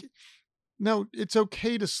it's like, no, it's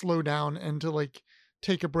okay to slow down and to like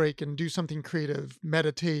take a break and do something creative,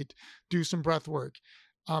 meditate, do some breath work.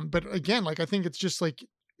 But again, like, I think it's just like,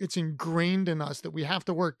 it's ingrained in us that we have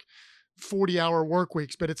to work 40-hour work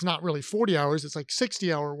weeks, but it's not really 40 hours. It's like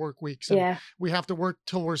 60-hour work weeks. And we have to work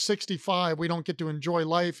till we're 65. We don't get to enjoy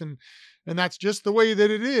life. And that's just the way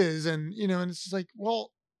that it is. And, and it's just like,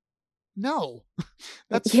 well, no,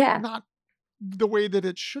 that's not the way that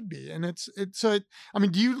it should be. And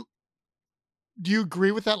do you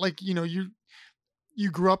agree with that? Like, you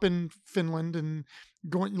grew up in Finland and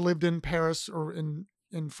lived in Paris or in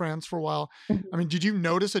France for a while. I mean, did you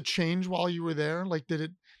notice a change while you were there? Like,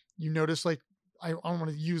 you notice, like, I don't want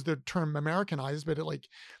to use the term Americanized, but like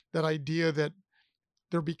that idea that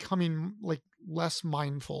they're becoming like less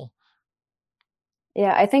mindful?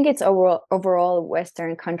 Yeah, I think it's overall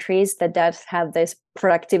Western countries that have this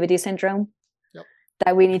productivity syndrome. Yep.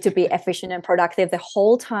 That we need to be efficient and productive the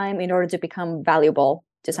whole time in order to become valuable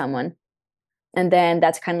to someone. And then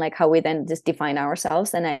that's kind of like how we then just define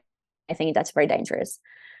ourselves. And I think that's very dangerous.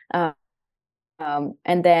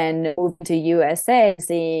 And then moving to USA,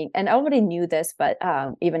 seeing, and I already knew this, but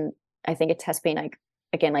even I think it has been like,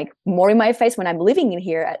 again, like more in my face when I'm living in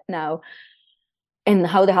here now. And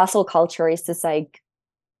how the hustle culture is just like,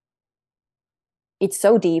 it's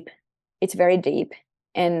so deep. It's very deep.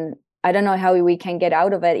 And I don't know how we can get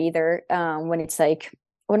out of it either, when it's like,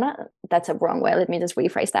 well, not, that's a wrong way. Let me just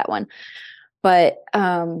rephrase that one. But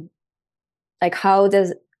like, how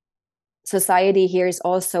does society here is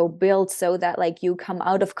also built so that like you come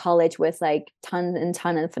out of college with like ton and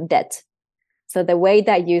ton of debt. So the way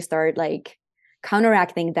that you start like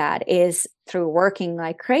counteracting that is through working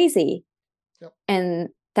like crazy. Yep. And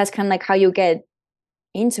that's kind of like how you get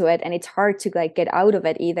into it, and it's hard to like get out of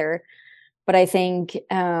it either. But I think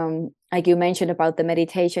like you mentioned about the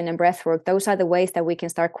meditation and breath work, those are the ways that we can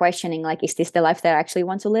start questioning, like, is this the life that I actually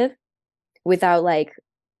want to live? Without like,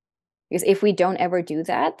 because if we don't ever do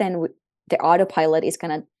that, then the autopilot is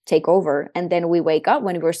going to take over, and then we wake up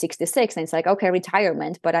when we're 66 and it's like, okay,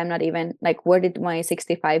 retirement, but I'm not even like, where did my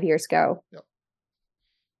 65 years go? Yep.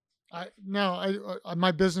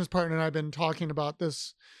 My business partner and I've been talking about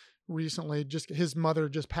this recently. Just his mother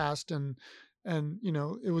just passed, and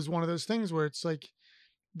it was one of those things where it's like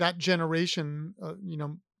that generation.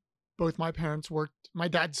 Both my parents worked. My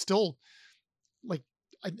dad still like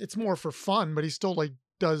it's more for fun, but he still like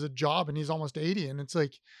does a job, and he's almost 80, and it's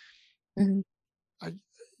like Mhm. I,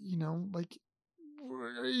 like,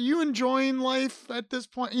 are you enjoying life at this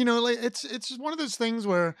point? Like it's just one of those things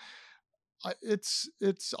where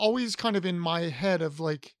it's always kind of in my head of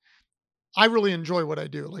like I really enjoy what I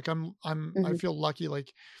do. Like I Mhm. feel lucky.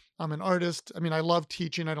 Like I'm an artist. I mean, I love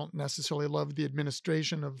teaching. I don't necessarily love the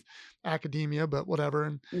administration of academia, but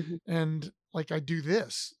whatever. Mhm. And like I do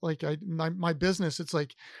this. Like my business. It's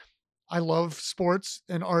like I love sports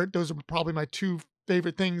and art. Those are probably my two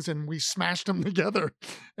favorite things, and we smashed them together.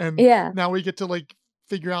 And Yeah. now we get to like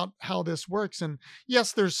figure out how this works. And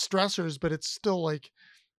yes, there's stressors, but it's still like,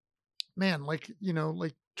 man, like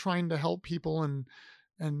like trying to help people and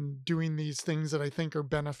doing these things that I think are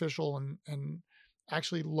beneficial and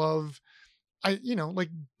actually love. Like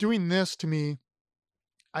doing this to me,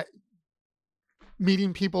 I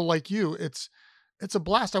meeting people like you, it's a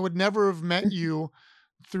blast. I would never have met Mhm. you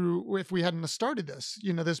through if we hadn't have started this,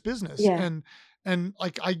 this business. Yeah. And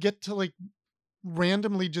like I get to like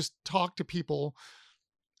randomly just talk to people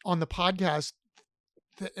on the podcast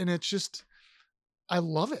and it's just I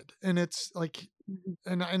love it. And it's like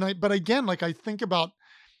Mhm. but again, like I think about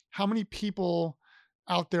how many people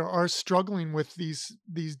out there are struggling with these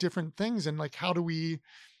different things, and like how do we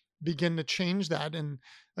begin to change that? And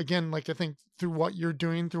again, like I think through what you're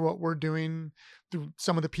doing, through what we're doing, through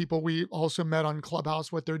some of the people we also met on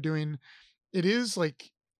Clubhouse, what they're doing, it is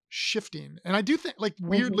like shifting. And I do think, like, Mhm.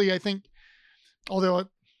 weirdly, I think, although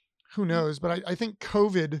who knows, but I think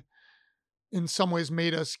COVID in some ways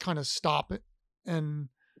made us kind of stop it and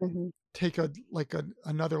Mhm. take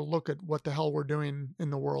another look at what the hell we're doing in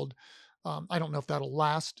the world. I don't know if that'll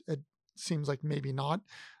last. It seems like maybe not.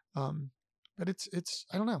 Um, but it's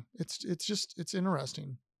I don't know. It's just it's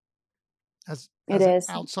interesting It as an is.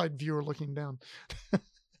 outside viewer looking down.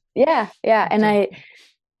 Yeah, yeah. But,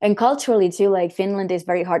 And culturally too, like Finland is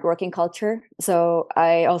very hardworking culture. So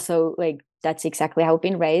I also like that's exactly how I've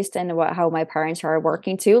been raised and how my parents are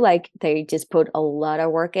working too. Like they just put a lot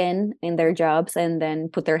of work in their jobs and then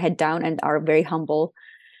put their head down and are very humble.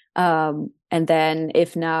 And then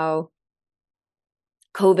if now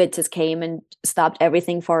COVID just came and stopped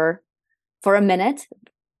everything for a minute,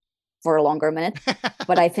 for a longer minute,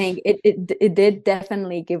 but I think it did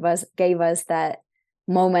definitely gave us that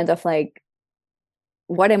moment of like,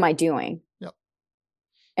 what am I doing? yep.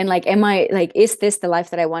 And like, am I like, is this the life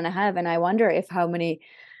that I want to have? And I wonder if how many,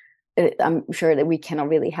 I'm sure that we cannot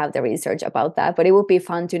really have the research about that, but it would be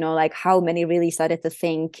fun to know like how many really started to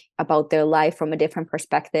think about their life from a different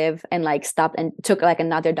perspective and like stopped and took like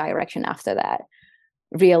another direction after that,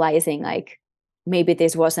 realizing like maybe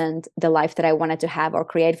this wasn't the life that I wanted to have or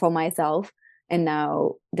create for myself. And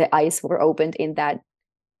now the eyes were opened in that,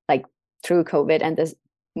 like through COVID and this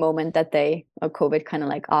moment that they or COVID kind of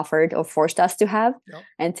like offered or forced us to have Yep.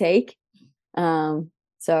 and take.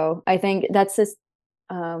 So I think that's just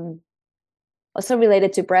um, also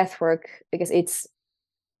related to breath work because it's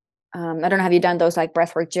I don't know, have you done those like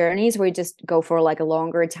breathwork journeys where you just go for like a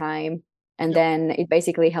longer time and Yep. then it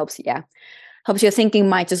basically helps your thinking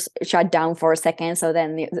mind just shut down for a second, so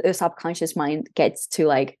then the subconscious mind gets to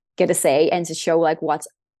like get a say and to show like what's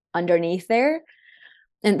underneath there.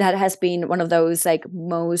 And that has been one of those like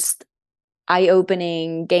most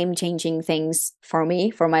eye-opening, game-changing things for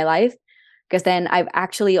me for my life, because then I've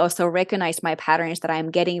actually also recognized my patterns that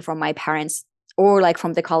I'm getting from my parents or like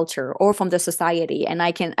from the culture or from the society, and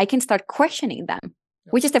I can start questioning them,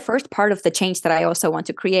 Yep. which is the first part of the change that I also want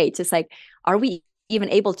to create. It's like, are we even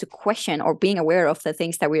able to question or being aware of the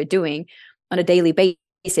things that we're doing on a daily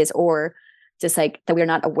basis, or just like that we're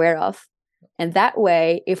not aware of? And that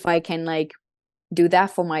way, if I can like do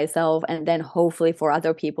that for myself and then hopefully for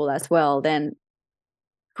other people as well, then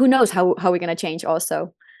who knows how we're going to change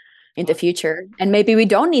also in the I, future. And maybe we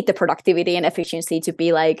don't need the productivity and efficiency to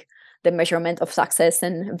be like the measurement of success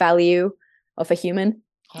and value of a human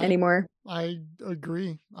I anymore. I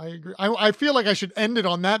agree. I agree. I feel like I should end it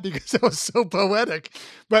on that because that was so poetic.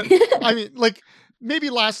 But I mean, like maybe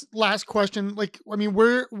last question. Like, I mean,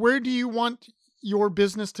 where do you want your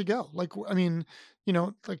business to go? Like, I mean,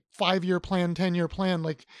 like 5-year plan, 10-year plan.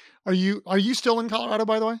 Like, are you still in Colorado,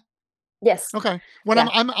 by the way? Yes. Okay. When Yeah.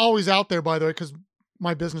 I'm always out there, by the way, because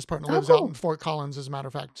my business partner Oh, lives out in cool. Fort Collins, as a matter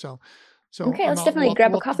of fact. So Okay, I'm let's out. definitely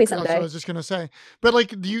grab a coffee That's what I someday. was just gonna say.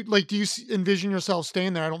 But do you envision yourself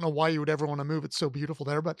staying there? I don't know why you would ever want to move. It's so beautiful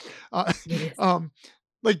there, but uh, It is. um,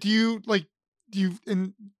 Like, do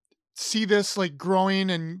you see this like growing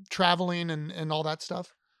and traveling and all that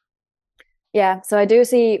stuff? Yeah. So I do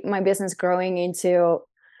see my business growing into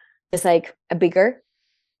just like a bigger,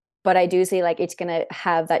 but I do see like it's gonna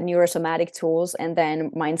have that neurosomatic tools and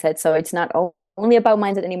then mindset. So it's not only about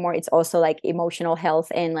mindset anymore. It's also like emotional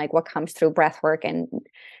health and like what comes through breath work and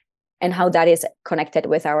how that is connected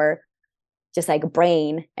with our just like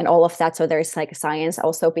brain and all of that. So there's like science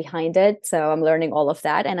also behind it. So I'm learning all of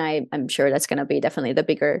that, and I'm sure that's gonna be definitely the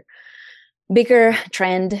bigger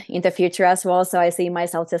trend in the future as well. So I see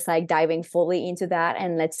myself just like diving fully into that,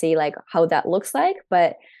 and let's see like how that looks like.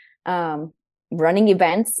 But running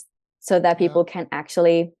events so that people can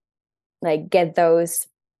actually like get those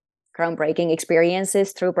groundbreaking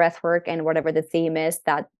experiences through breathwork and whatever the theme is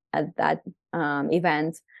that at that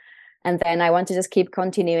event. And then I want to just keep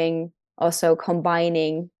continuing also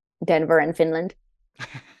combining Denver and Finland.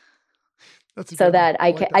 So that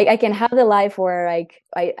I can have the life where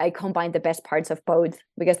I combine the best parts of both,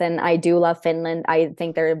 because then I do love Finland. I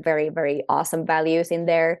think there are very, very awesome values in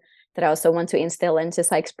there that I also want to instill and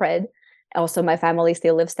just like spread. Also, my family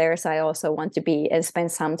still lives there, so I also want to be and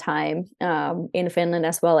spend some time in Finland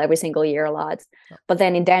as well every single year a lot. But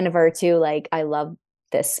then in Denver too, like I love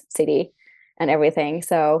this city and everything.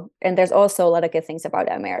 So, and there's also a lot of good things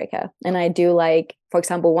about America. And I do like, for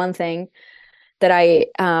example, one thing that I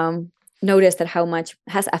noticed that how much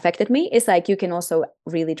has affected me is like you can also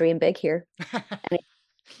really dream big here.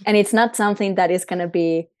 and it's not something that is going to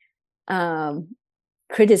be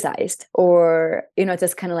criticized or, you know,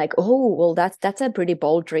 just kind of like, oh, well, that's a pretty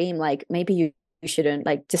bold dream. Like maybe you shouldn't,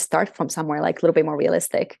 like just start from somewhere like a little bit more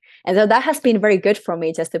realistic. And so that has been very good for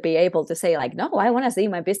me, just to be able to say like, no, I want to see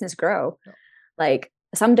my business grow. Like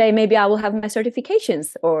someday maybe I will have my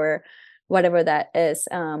certifications or whatever that is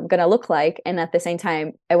gonna look like. And at the same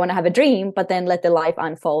time, I want to have a dream, but then let the life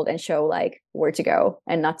unfold and show like where to go,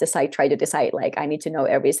 and not just like try to decide like I need to know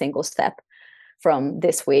every single step from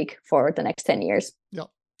this week for the next 10 years. Yeah.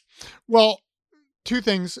 Well, two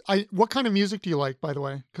things. What kind of music do you like, by the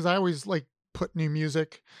way? Because I always like put new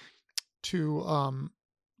music to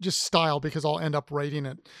just style, because I'll end up writing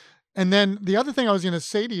it. And then the other thing I was going to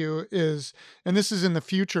say to you is, and this is in the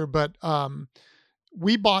future, but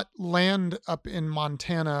we bought land up in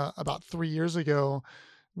Montana about 3 years ago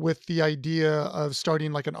with the idea of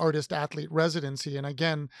starting like an artist athlete residency. And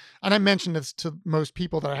again, and I mentioned this to most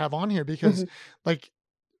people that I have on here, because like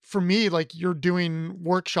for me, like you're doing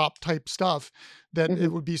workshop type stuff that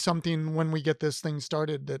it would be something when we get this thing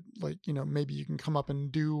started that like, you know, maybe you can come up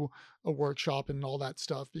and do a workshop and all that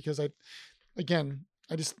stuff, because I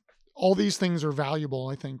just, all these things are valuable,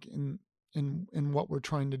 I think, in what we're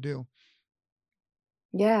trying to do.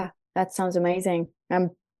 Yeah, that sounds amazing.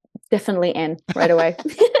 I'm definitely in right away.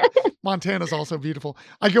 Montana's also beautiful.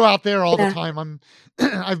 I go out there all the time.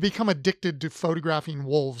 I've become addicted to photographing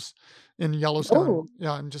wolves in Yellowstone. Oh.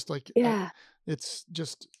 Yeah, I'm just like, it's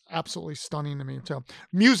just absolutely stunning to me. So,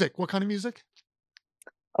 music. What kind of music?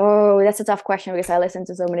 Oh, that's a tough question because I listen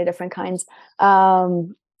to so many different kinds.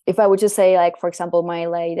 If I would just say, like, for example, my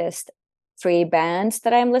latest 3 bands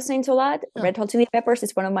that I'm listening to a lot, Red Hot Chili Peppers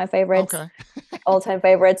is one of my favorites, all-time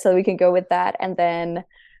favorites. So we can go with that. And then,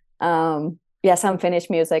 some Finnish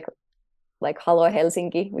music, like Halo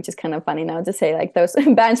Helsinki, which is kind of funny now to say, like those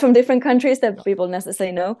bands from different countries that people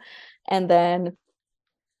necessarily know. And then,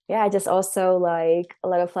 I just also like a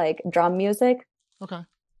lot of like drum music. Okay. All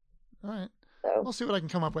right. So, I'll see what I can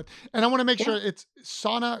come up with. And I want to make sure it's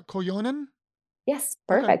Saana Koljonen. Yes,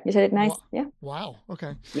 perfect. Okay. You said it nice. Yeah. Wow.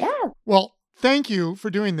 Okay. Yeah. Well, thank you for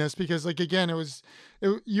doing this, because like, again,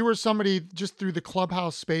 you were somebody just through the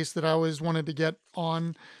Clubhouse space that I always wanted to get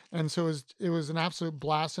on. And so it was an absolute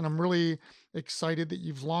blast, and I'm really excited that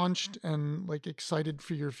you've launched and like excited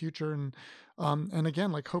for your future. And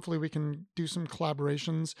again, like hopefully we can do some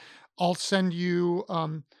collaborations. I'll send you,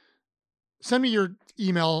 send me your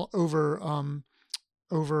email over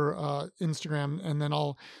Instagram, and then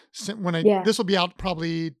I'll send this will be out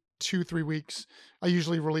probably 2-3 weeks. I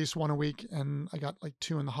usually release 1 a week, and I got like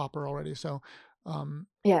 2 in the hopper already. So,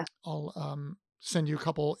 I'll send you a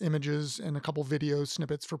couple images and a couple video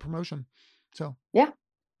snippets for promotion. So, cool.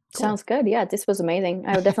 Sounds good. Yeah, this was amazing.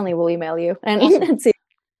 I definitely will email you and see.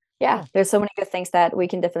 Yeah, cool. There's so many good things that we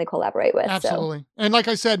can definitely collaborate with. Absolutely. So. And like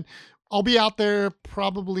I said, I'll be out there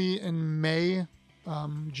probably in May,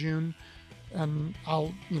 June. And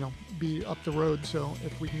I'll, be up the road. So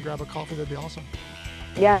if we can grab a coffee, that'd be awesome.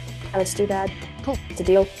 Yeah, let's do that. Cool. It's a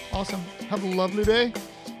deal. Awesome. Have a lovely day.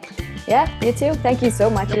 Yeah, you too. Thank you so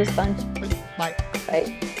much. Yep. It was fun. Bye.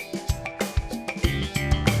 Bye.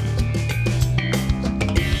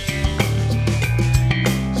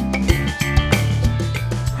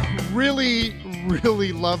 really,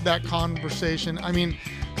 really love that conversation. I mean,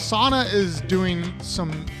 Saana is doing so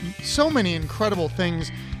many incredible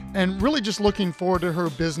things, and really just looking forward to her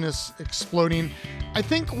business exploding. I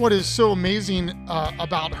think what is so amazing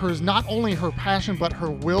about her is not only her passion, but her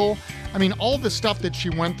will. I mean, all the stuff that she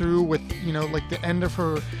went through with, like the end of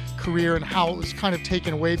her career and how it was kind of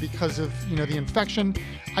taken away because of, the infection.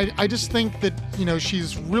 I just think that,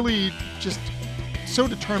 she's really just so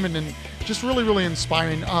determined and just really, really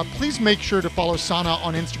inspiring. Please make sure to follow Saana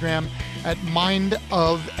on Instagram at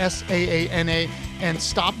mindofSaana and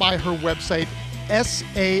stop by her website,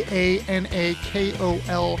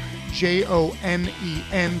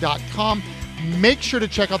 SAANAKOLJONEN.com. Make sure to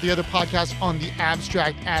check out the other podcasts on the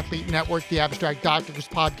Abstract Athlete Network, the Abstract Doctors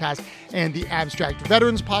Podcast, and the Abstract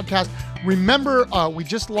Veterans Podcast. Remember, we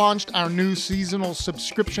just launched our new seasonal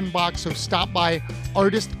subscription box, so stop by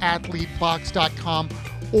artistathletebox.com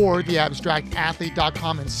or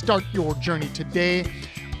theabstractathlete.com and start your journey today.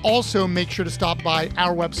 Also, make sure to stop by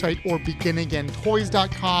our website or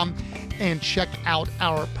beginagaintoys.com and check out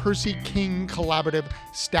our Percy King Collaborative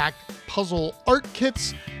Stacked Puzzle Art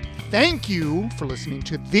Kits. Thank you for listening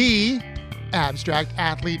to the Abstract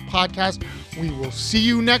Athlete Podcast. We will see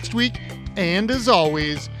you next week. And as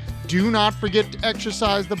always, do not forget to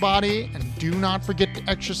exercise the body and do not forget to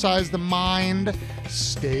exercise the mind.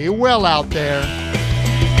 Stay well out there.